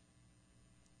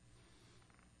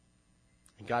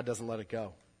 And God doesn't let it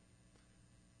go.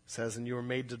 It says, and you were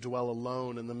made to dwell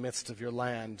alone in the midst of your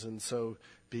land. And so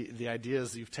the idea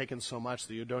is that you've taken so much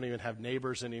that you don't even have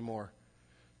neighbors anymore.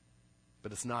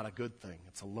 But it's not a good thing.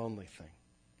 It's a lonely thing.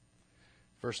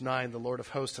 Verse 9, the Lord of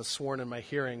hosts has sworn in my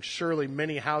hearing, surely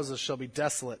many houses shall be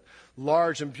desolate,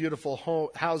 large and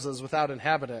beautiful houses without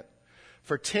inhabitant.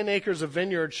 For 10 acres of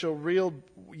vineyard shall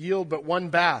yield but one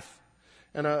bath,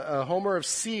 and a homer of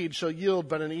seed shall yield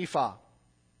but an ephah.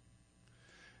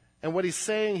 And what he's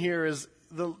saying here is,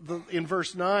 in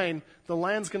verse 9, the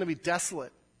land's going to be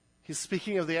desolate. He's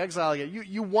speaking of the exile.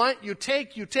 You want, you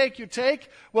take.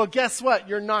 Well, guess what?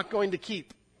 You're not going to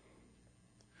keep.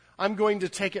 I'm going to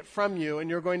take it from you, and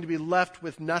you're going to be left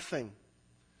with nothing.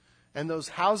 And those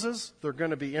houses, they're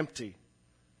going to be empty.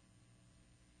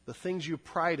 The things you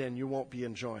pride in, you won't be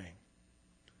enjoying.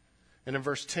 And in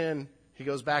verse 10, he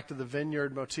goes back to the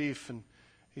vineyard motif, and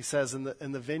he says, in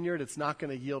the vineyard, it's not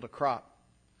going to yield a crop.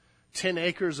 10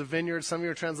 acres of vineyard. Some of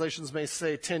your translations may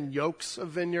say 10 yokes of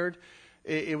vineyard.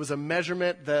 It was a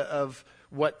measurement of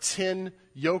what 10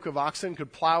 yoke of oxen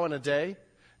could plow in a day.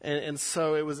 And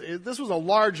so this was a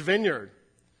large vineyard.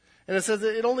 And it says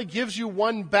that it only gives you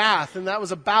one bath, and that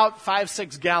was about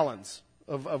 5-6 gallons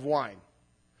of wine.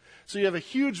 So you have a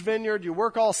huge vineyard, you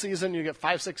work all season, you get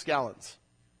 5-6 gallons.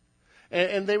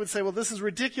 And they would say, well, this is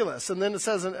ridiculous. And then it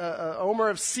says, an omer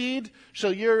of seed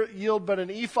shall yield but an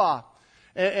ephah.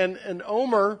 And an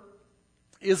omer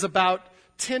is about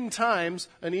 10 times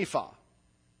an ephah.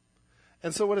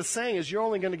 And so what it's saying is you're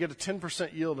only going to get a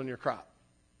 10% yield on your crop.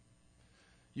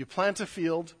 You plant a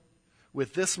field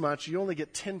with this much, you only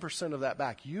get 10% of that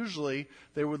back. Usually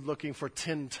they were looking for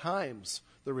 10 times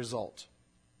the result.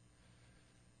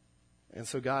 And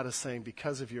so God is saying,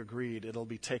 because of your greed, it'll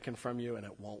be taken from you and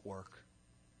it won't work.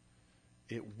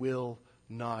 It will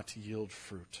not yield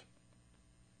fruit.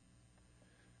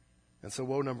 And so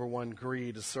woe number 1,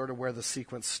 greed, is sort of where the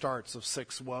sequence starts of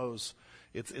 6 woes.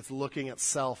 It's looking at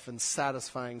self and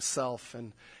satisfying self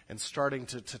and starting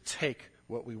to take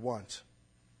what we want.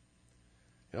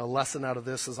 You know, a lesson out of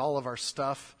this is all of our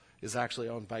stuff is actually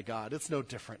owned by God. It's no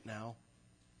different now.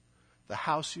 The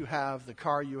house you have, the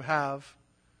car you have,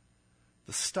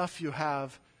 the stuff you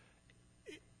have,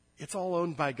 it's all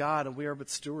owned by God, and we are but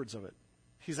stewards of it.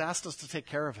 He's asked us to take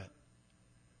care of it.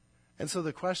 And so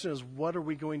the question is, what are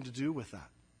we going to do with that?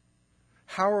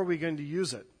 How are we going to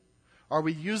use it? Are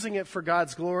we using it for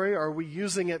God's glory? Are we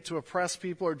using it to oppress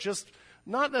people, or just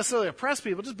not necessarily oppress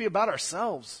people, just be about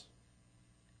ourselves?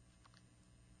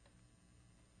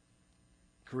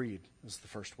 Greed is the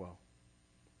first woe.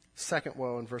 Second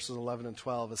woe in verses 11 and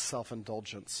 12 is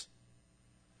self-indulgence.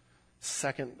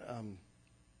 Second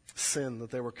sin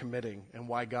that they were committing and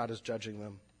why God is judging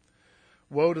them.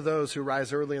 Woe to those who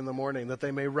rise early in the morning, that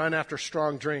they may run after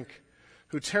strong drink,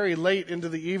 who tarry late into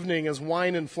the evening as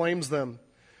wine inflames them.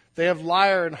 They have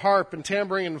lyre and harp and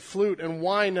tambourine and flute and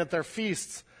wine at their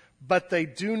feasts, but they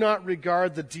do not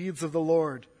regard the deeds of the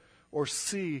Lord or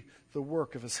see the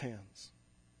work of his hands.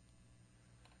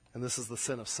 And this is the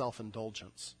sin of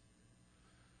self-indulgence.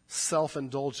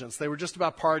 Self-indulgence. They were just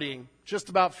about partying, just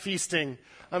about feasting.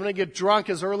 I'm going to get drunk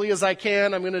as early as I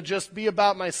can. I'm going to just be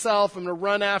about myself. I'm going to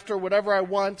run after whatever I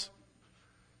want.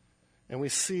 And we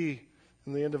see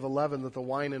in the end of 11 that the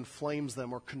wine inflames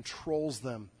them or controls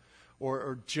them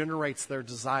or generates their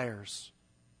desires.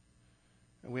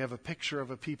 And we have a picture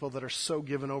of a people that are so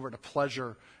given over to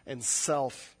pleasure and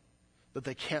self that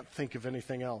they can't think of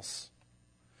anything else.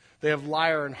 They have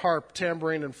lyre and harp,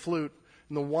 tambourine and flute,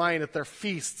 and the wine at their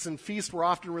feasts. And feasts were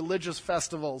often religious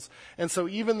festivals. And so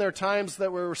even their times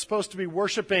that we were supposed to be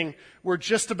worshiping were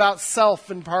just about self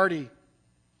and party.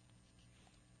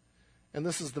 And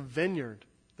this is the vineyard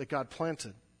that God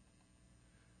planted.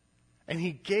 And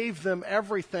he gave them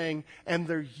everything, and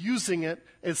they're using it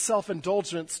as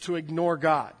self-indulgence to ignore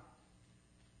God.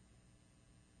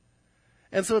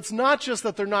 And so it's not just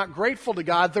that they're not grateful to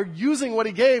God, they're using what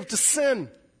he gave to sin.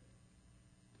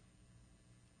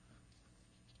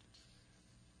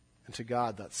 And to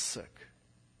God, that's sick.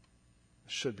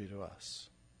 It should be to us.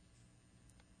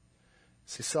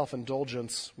 See,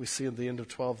 self-indulgence, we see at the end of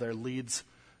 12 there, leads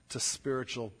to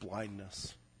spiritual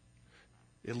blindness.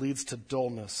 It leads to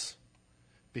dullness.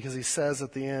 Because he says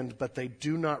at the end, but they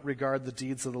do not regard the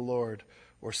deeds of the Lord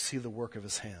or see the work of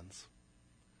his hands.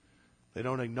 They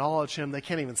don't acknowledge him. They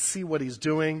can't even see what he's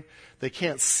doing. They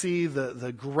can't see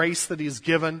the grace that he's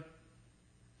given.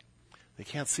 They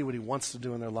can't see what he wants to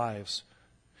do in their lives.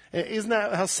 And isn't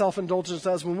that how self-indulgence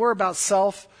does? When we're about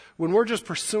self, when we're just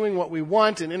pursuing what we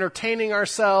want and entertaining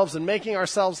ourselves and making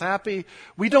ourselves happy,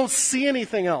 we don't see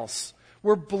anything else.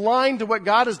 We're blind to what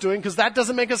God is doing because that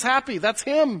doesn't make us happy. That's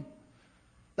him.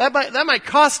 That might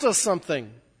cost us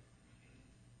something.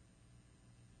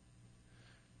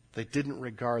 They didn't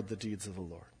regard the deeds of the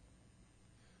Lord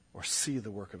or see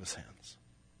the work of his hands.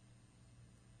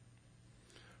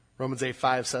 Romans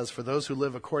 8:5 says, for those who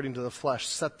live according to the flesh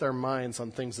set their minds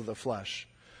on things of the flesh,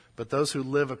 but those who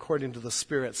live according to the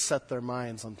Spirit set their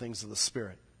minds on things of the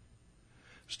Spirit.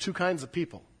 There's 2 kinds of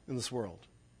people in this world.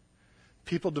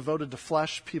 People devoted to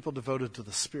flesh, people devoted to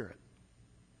the Spirit.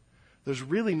 There's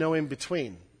really no in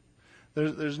between.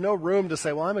 There's no room to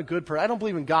say, well, I'm a good person. I don't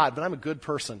believe in God, but I'm a good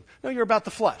person. No, you're about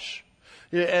the flesh.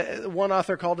 One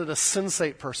author called it a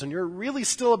sensate person. You're really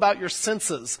still about your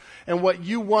senses and what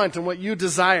you want and what you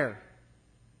desire.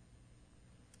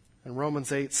 And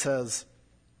Romans 8 says,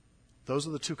 those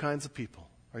are the 2 kinds of people.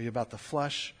 Are you about the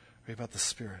flesh or are you about the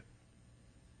Spirit?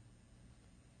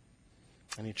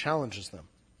 And he challenges them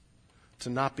to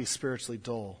not be spiritually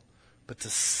dull, but to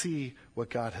see what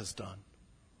God has done.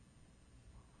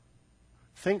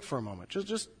 Think for a moment.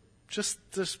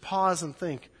 Just pause and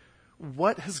think.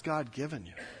 What has God given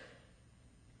you?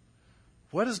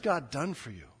 What has God done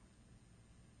for you?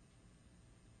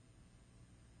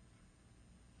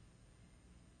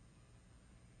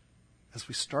 as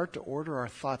we start to order our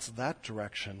thoughts that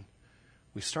direction,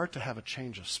 we start to have a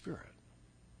change of spirit.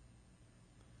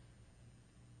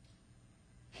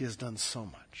 He has done so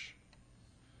much.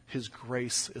 His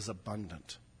grace is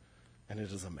abundant, and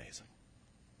it is amazing.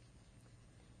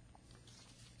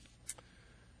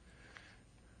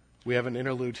 We have an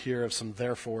interlude here of some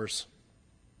therefores,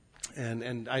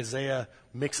 and Isaiah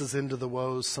mixes into the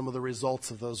woes some of the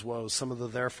results of those woes, some of the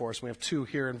therefores. We have two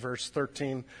here in verse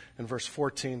 13 and verse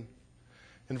 14.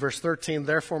 In verse 13,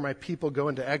 therefore my people go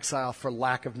into exile for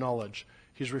lack of knowledge.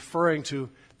 He's referring to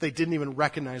they didn't even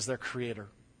recognize their Creator.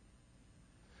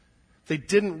 They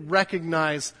didn't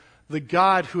recognize the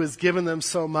God who has given them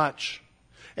so much.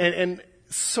 And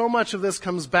so much of this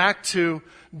comes back to,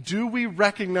 do we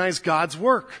recognize God's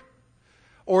work?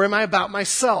 Or am I about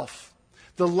myself?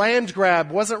 The land grab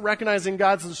wasn't recognizing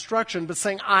God's instruction, but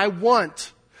saying, I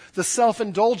want. The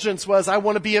self-indulgence was, I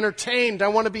want to be entertained. I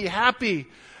want to be happy.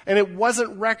 And it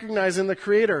wasn't recognizing the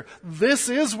Creator. This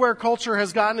is where culture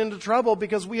has gotten into trouble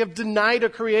because we have denied a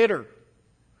Creator.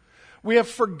 We have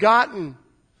forgotten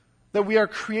that we are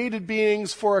created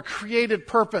beings for a created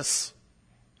purpose.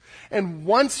 And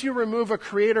once you remove a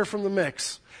Creator from the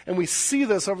mix, and we see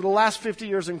this over the last 50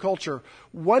 years in culture,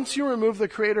 once you remove the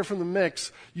Creator from the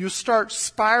mix, you start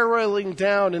spiraling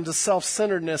down into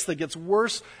self-centeredness that gets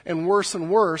worse and worse and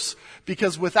worse,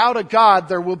 because without a God,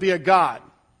 there will be a God.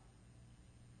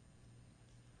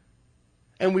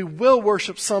 And we will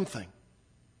worship something.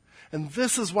 And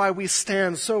this is why we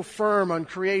stand so firm on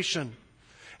creation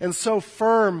and so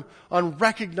firm on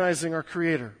recognizing our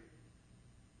Creator.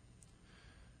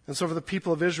 And so for the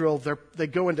people of Israel, they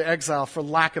go into exile for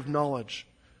lack of knowledge,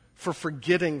 for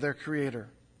forgetting their Creator.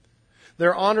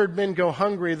 Their honored men go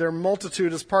hungry, their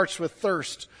multitude is parched with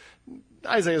thirst.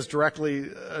 Isaiah is directly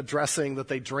addressing that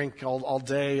they drink all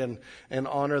day and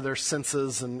honor their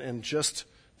senses and just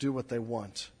do what they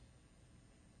want.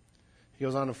 He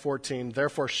goes on to 14,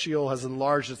 therefore Sheol has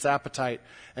enlarged its appetite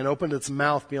and opened its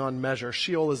mouth beyond measure.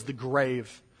 Sheol is the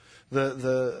grave,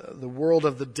 the world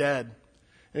of the dead.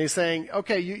 And he's saying,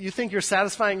 okay, you think you're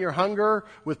satisfying your hunger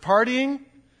with partying?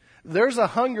 There's a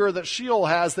hunger that Sheol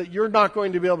has that you're not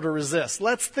going to be able to resist.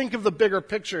 Let's think of the bigger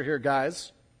picture here,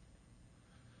 guys.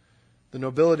 The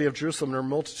nobility of Jerusalem and her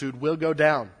multitude will go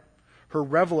down, her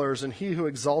revelers and he who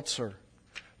exalts her.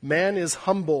 Man is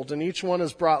humbled, and each one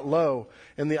is brought low,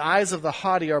 and the eyes of the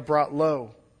haughty are brought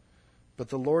low. But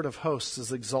the Lord of hosts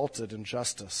is exalted in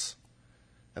justice,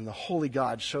 and the holy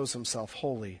God shows himself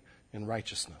holy in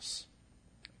righteousness.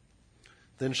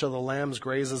 Then shall the lambs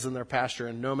graze as in their pasture,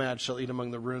 and nomad shall eat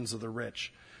among the ruins of the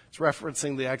rich. It's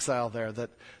referencing the exile there, that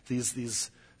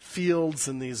these fields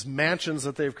and these mansions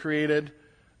that they've created,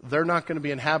 they're not going to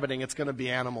be inhabiting. It's going to be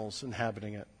animals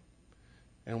inhabiting it,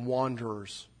 and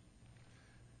wanderers,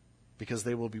 because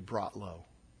they will be brought low.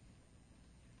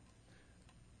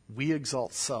 We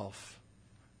exalt self,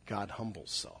 God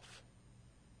humbles self.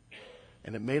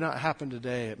 And it may not happen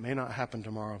today, it may not happen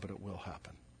tomorrow, but it will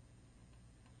happen.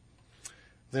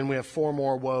 Then we have 4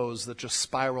 more woes that just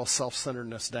spiral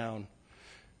self-centeredness down.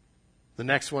 The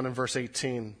next one in verse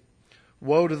 18.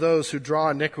 Woe to those who draw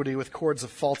iniquity with cords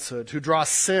of falsehood, who draw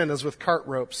sin as with cart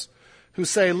ropes, who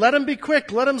say, let him be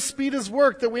quick, let him speed his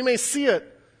work, that we may see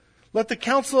it. Let the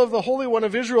counsel of the Holy One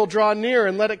of Israel draw near,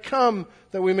 and let it come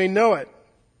that we may know it.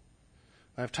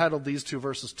 I've titled these 2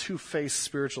 verses, Two-Faced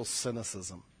Spiritual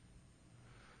Cynicism.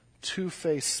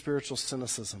 Two-faced spiritual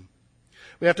cynicism.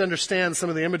 We have to understand some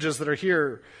of the images that are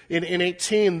here. In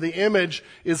 18, the image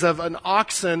is of an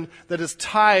oxen that is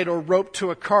tied or roped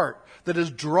to a cart, that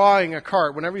is drawing a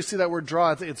cart. Whenever you see that word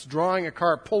draw, it's drawing a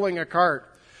cart, pulling a cart.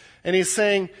 And he's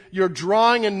saying, you're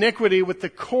drawing iniquity with the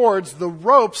cords. The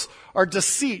ropes are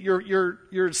deceit.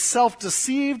 You're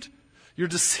self-deceived. You're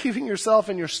deceiving yourself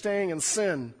and you're staying in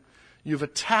sin. You've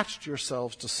attached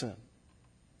yourselves to sin.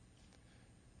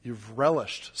 You've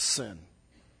relished sin.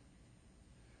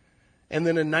 And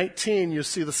then in 19, you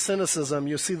see the cynicism.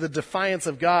 You see the defiance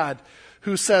of God,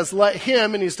 who says, let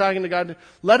him, and he's talking to God,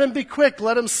 let him be quick.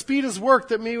 Let him speed his work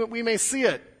that we may see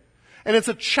it. And it's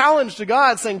a challenge to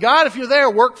God, saying, God, if you're there,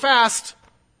 work fast.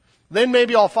 Then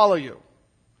maybe I'll follow you.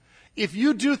 If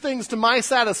you do things to my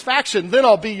satisfaction, then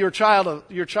I'll be your child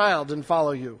and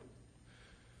follow you.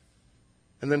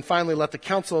 And then finally, let the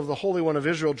counsel of the Holy One of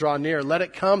Israel draw near. Let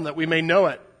it come that we may know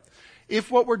it. If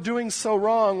what we're doing so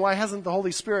wrong, why hasn't the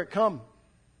Holy Spirit come?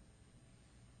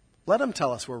 Let him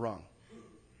tell us we're wrong.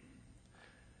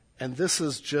 And this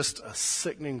is just a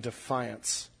sickening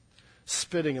defiance,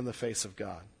 spitting in the face of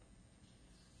God.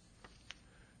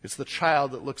 It's the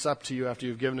child that looks up to you after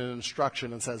you've given an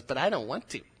instruction and says, but I don't want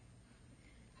to.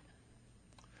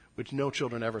 Which no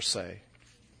children ever say.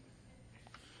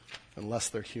 unless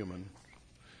they're human.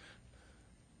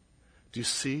 Do you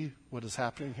see what is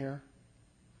happening here?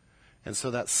 And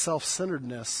so that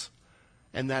self-centeredness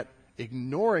and that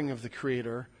ignoring of the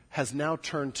Creator has now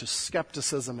turned to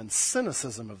skepticism and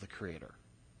cynicism of the Creator.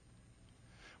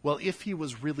 Well, if he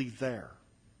was really there,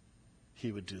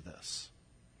 he would do this.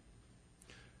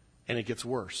 And it gets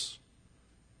worse.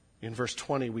 In verse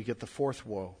 20, we get the fourth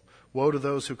woe. Woe to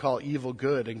those who call evil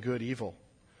good and good evil,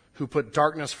 who put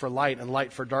darkness for light and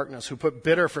light for darkness, who put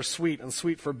bitter for sweet and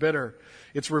sweet for bitter.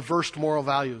 It's reversed moral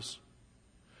values.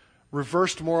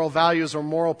 Reversed moral values or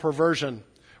moral perversion.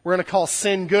 We're going to call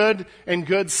sin good and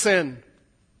good sin.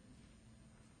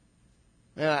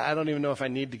 And I don't even know if I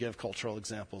need to give cultural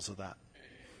examples of that,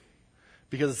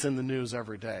 because it's in the news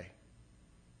every day.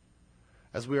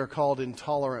 As we are called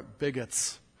intolerant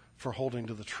bigots for holding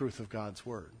to the truth of God's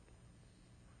Word.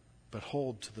 But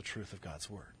hold to the truth of God's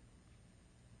Word.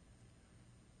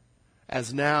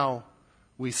 As now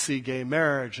we see gay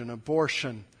marriage and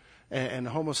abortion and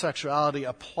homosexuality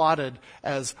applauded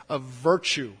as a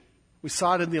virtue. We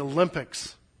saw it in the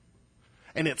Olympics.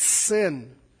 And it's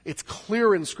sin. It's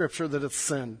clear in Scripture that it's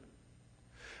sin.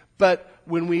 But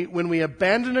when we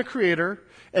abandon a Creator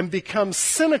and become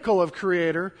cynical of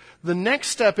Creator, the next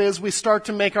step is we start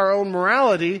to make our own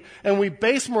morality, and we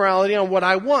base morality on what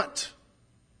I want.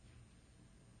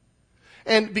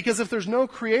 And because if there's no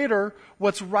Creator,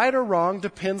 what's right or wrong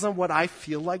depends on what I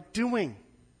feel like doing.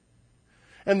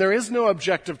 And there is no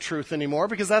objective truth anymore,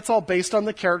 because that's all based on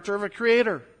the character of a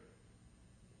Creator.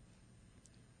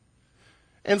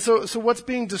 And so what's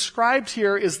being described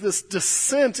here is this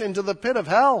descent into the pit of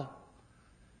hell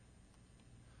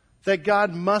that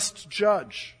God must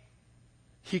judge.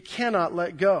 He cannot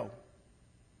let go.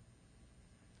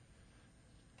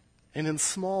 And in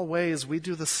small ways, we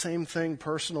do the same thing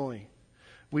personally.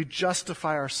 We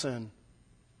justify our sin.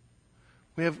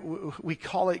 We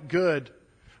call it good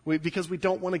because we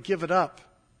don't want to give it up.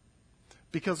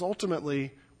 Because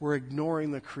ultimately, we're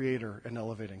ignoring the Creator and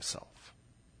elevating self.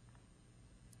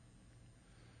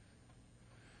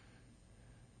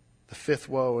 The fifth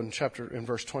woe in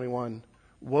verse 21,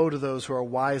 woe to those who are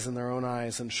wise in their own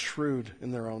eyes and shrewd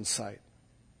in their own sight.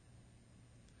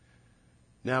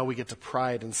 Now we get to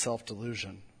pride and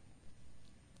self-delusion.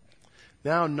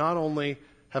 Now not only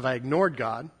have I ignored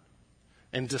God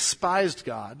and despised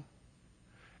God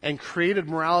and created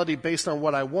morality based on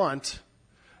what I want,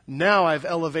 now I've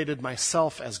elevated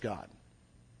myself as God,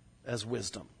 as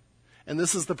wisdom. And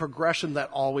this is the progression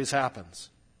that always happens.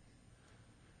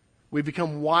 We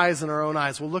become wise in our own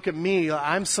eyes. Well, look at me.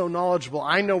 I'm so knowledgeable.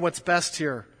 I know what's best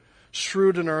here.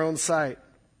 Shrewd in our own sight.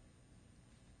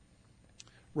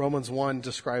 Romans 1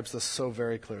 describes this so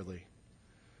very clearly.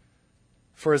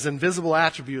 For his invisible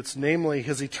attributes, namely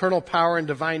his eternal power and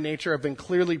divine nature, have been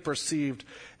clearly perceived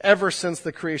ever since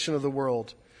the creation of the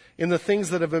world in the things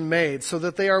that have been made, so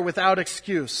that they are without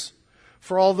excuse.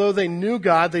 For although they knew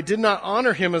God, they did not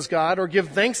honor him as God or give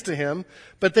thanks to him,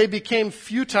 but they became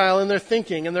futile in their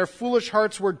thinking, and their foolish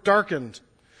hearts were darkened.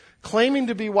 Claiming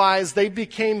to be wise, they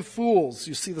became fools.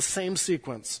 You see the same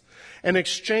sequence. And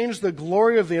exchanged the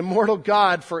glory of the immortal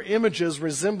God for images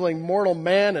resembling mortal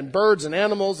man and birds and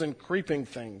animals and creeping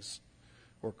things,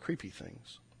 or creepy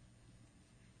things.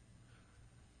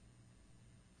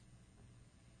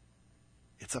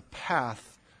 It's a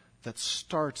path that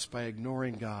starts by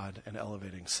ignoring God and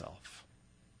elevating self.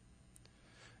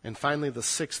 And finally, the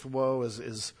sixth woe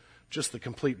is just the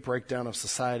complete breakdown of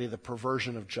society, the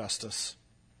perversion of justice.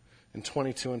 In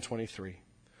 22 and 23.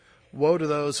 Woe to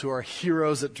those who are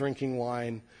heroes at drinking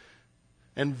wine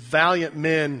and valiant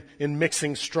men in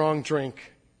mixing strong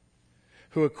drink,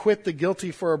 who acquit the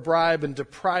guilty for a bribe and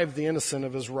deprive the innocent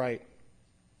of his right.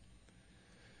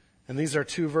 And these are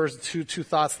two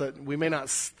thoughts that we may not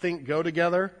think go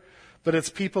together, but it's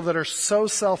people that are so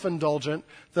self-indulgent,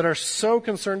 that are so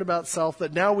concerned about self,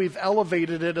 that now we've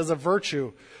elevated it as a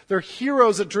virtue. They're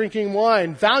heroes at drinking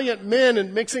wine, valiant men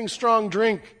in mixing strong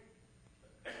drink.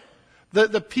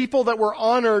 The people that were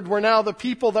honored were now the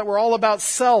people that were all about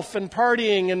self and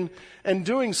partying and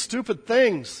doing stupid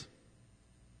things.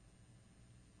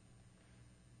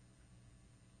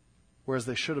 Whereas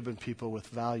they should have been people with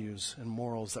values and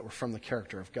morals that were from the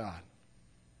character of God.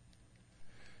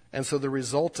 And so the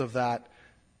result of that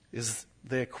is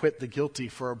they acquit the guilty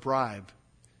for a bribe.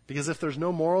 Because if there's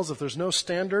no morals, if there's no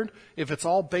standard, if it's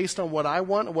all based on what I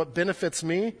want and what benefits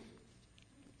me,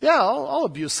 yeah, I'll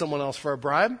abuse someone else for a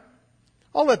bribe.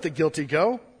 I'll let the guilty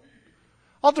go.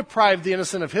 I'll deprive the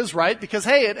innocent of his right because,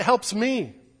 hey, it helps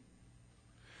me.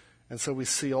 And so we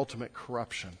see ultimate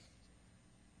corruption.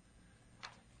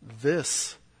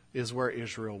 This is where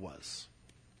Israel was.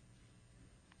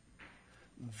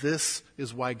 This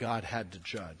is why God had to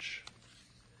judge.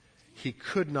 He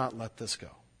could not let this go.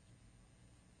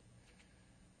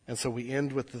 And so we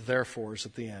end with the therefores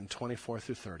at the end, 24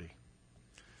 through 30.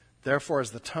 Therefore,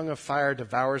 as the tongue of fire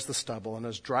devours the stubble, and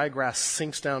as dry grass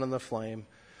sinks down in the flame,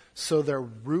 so their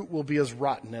root will be as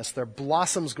rottenness, their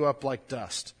blossoms go up like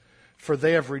dust. For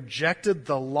they have rejected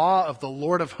the law of the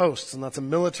Lord of hosts, and that's a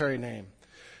military name.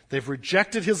 They've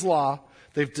rejected his law,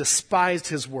 they've despised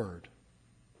his word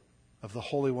of the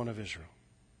Holy One of Israel.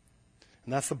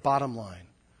 And that's the bottom line.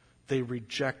 They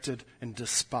rejected and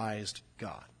despised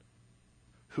God,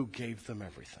 who gave them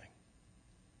everything.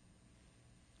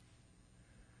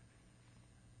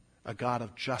 A God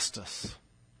of justice,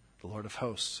 the Lord of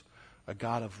hosts, a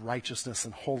God of righteousness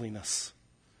and holiness,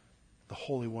 the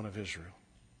Holy One of Israel.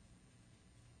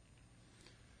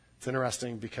 It's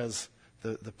interesting because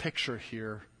the picture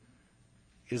here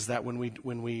is that when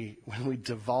we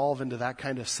devolve into that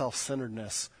kind of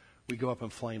self-centeredness, we go up in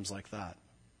flames like that.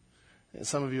 And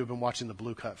some of you have been watching the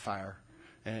Blue Cut fire,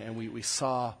 and we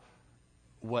saw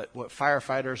what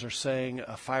firefighters are saying,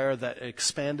 a fire that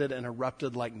expanded and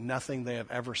erupted like nothing they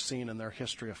have ever seen in their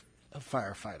history of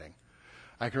firefighting.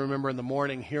 I can remember in the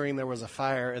morning hearing there was a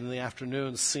fire, and in the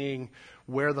afternoon seeing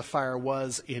where the fire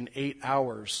was in 8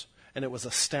 hours, and it was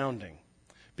astounding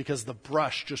because the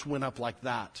brush just went up like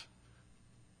that.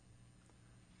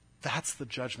 That's the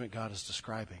judgment God is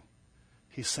describing.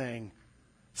 He's saying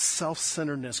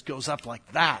self-centeredness goes up like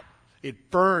that. It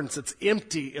burns, it's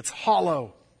empty, it's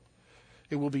hollow.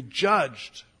 It will be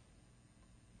judged.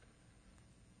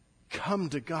 Come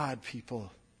to God,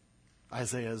 people,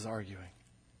 Isaiah is arguing.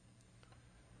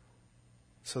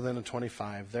 So then in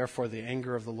 25, therefore the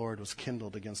anger of the Lord was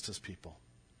kindled against his people.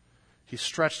 He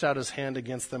stretched out his hand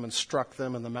against them and struck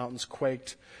them, and the mountains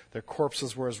quaked. Their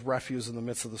corpses were as refuse in the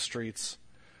midst of the streets.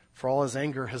 For all his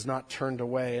anger has not turned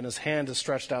away, and his hand is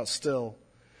stretched out still.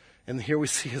 And here we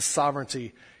see his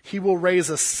sovereignty. He will raise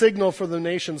a signal for the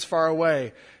nations far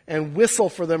away and whistle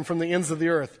for them from the ends of the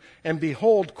earth. And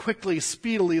behold, quickly,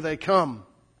 speedily they come.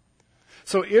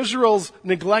 So Israel's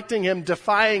neglecting him,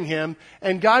 defying him,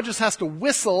 and God just has to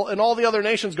whistle and all the other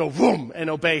nations go boom and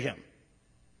obey him.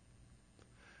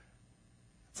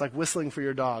 It's like whistling for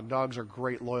your dog. Dogs are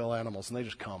great loyal animals and they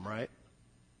just come, right?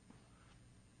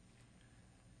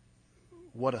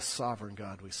 What a sovereign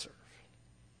God we serve.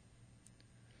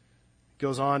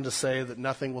 Goes on to say that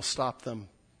nothing will stop them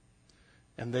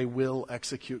and they will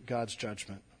execute God's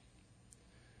judgment.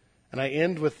 And I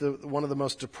end with one of the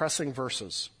most depressing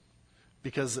verses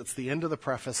because it's the end of the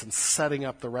preface and setting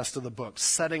up the rest of the book,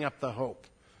 setting up the hope.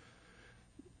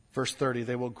 Verse 30,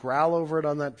 they will growl over it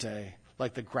on that day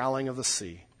like the growling of the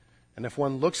sea. And if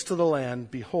one looks to the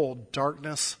land, behold,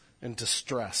 darkness and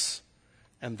distress,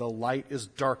 and the light is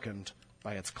darkened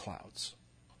by its clouds.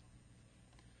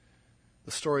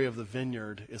 The story of the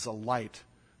vineyard is a light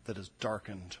that is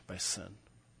darkened by sin,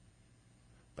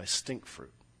 by stink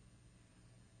fruit.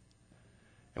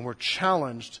 And we're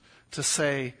challenged to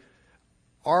say,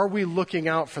 are we looking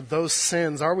out for those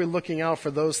sins? Are we looking out for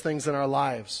those things in our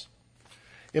lives?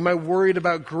 Am I worried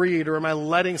about greed, or am I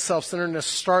letting self-centeredness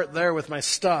start there with my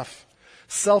stuff?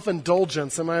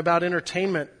 Self-indulgence, am I about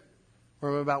entertainment, or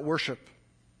am I about worship?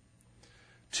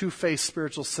 Two-faced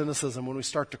spiritual cynicism, when we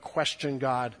start to question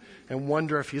God and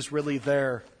wonder if he's really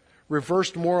there.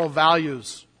 Reversed moral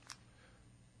values.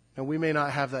 Now, we may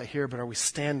not have that here, but are we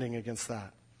standing against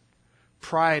that?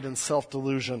 Pride and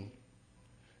self-delusion,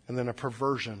 and then a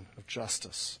perversion of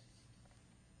justice.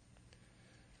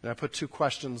 And I put two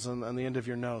questions on the end of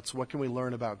your notes. What can we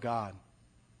learn about God?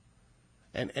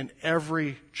 And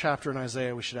every chapter in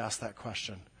Isaiah, we should ask that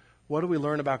question. What do we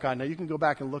learn about God? Now, you can go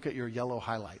back and look at your yellow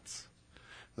highlights.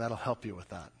 That'll help you with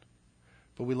that.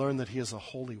 But we learn that he is a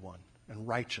holy one and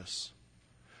righteous.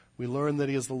 We learn that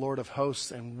he is the Lord of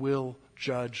hosts and will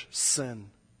judge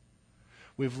sin.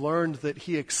 We've learned that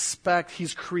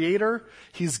he's creator,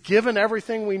 he's given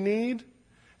everything we need,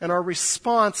 and our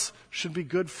response should be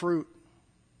good fruit.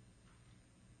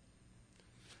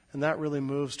 And that really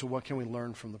moves to what can we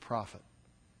learn from the prophet?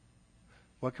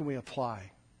 What can we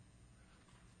apply?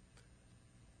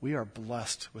 We are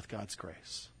blessed with God's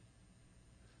grace.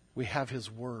 We have his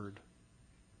word.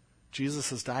 Jesus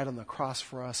has died on the cross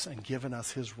for us and given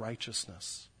us his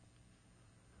righteousness.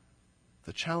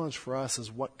 The challenge for us is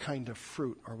what kind of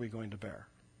fruit are we going to bear?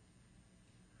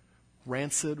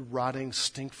 Rancid, rotting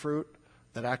stink fruit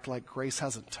that act like grace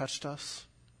hasn't touched us?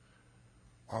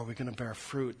 Or are we going to bear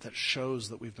fruit that shows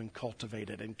that we've been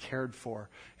cultivated and cared for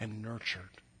and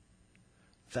nurtured?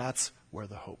 That's where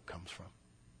the hope comes from.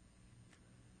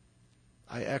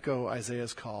 I echo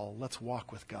Isaiah's call. Let's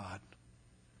walk with God.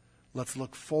 Let's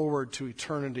look forward to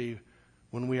eternity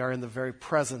when we are in the very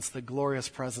presence, the glorious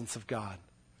presence of God,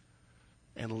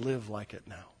 and live like it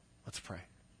now. Let's pray.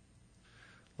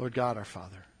 Lord God, our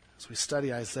Father, as we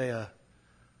study Isaiah,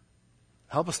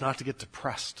 help us not to get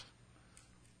depressed,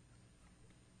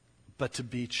 but to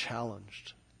be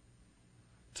challenged,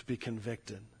 to be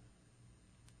convicted.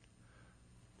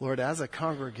 Lord, as a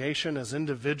congregation, as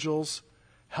individuals,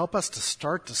 help us to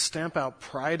start to stamp out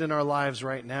pride in our lives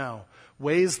right now,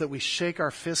 ways that we shake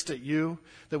our fist at you,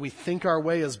 that we think our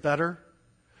way is better,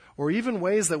 or even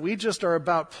ways that we just are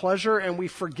about pleasure and we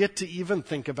forget to even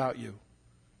think about you.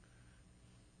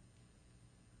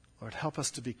 Lord, help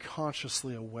us to be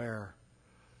consciously aware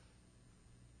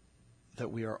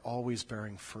that we are always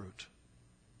bearing fruit,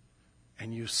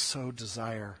 and you so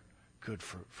desire good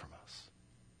fruit from us.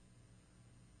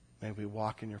 May we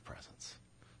walk in your presence.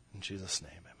 In Jesus'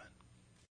 name, amen.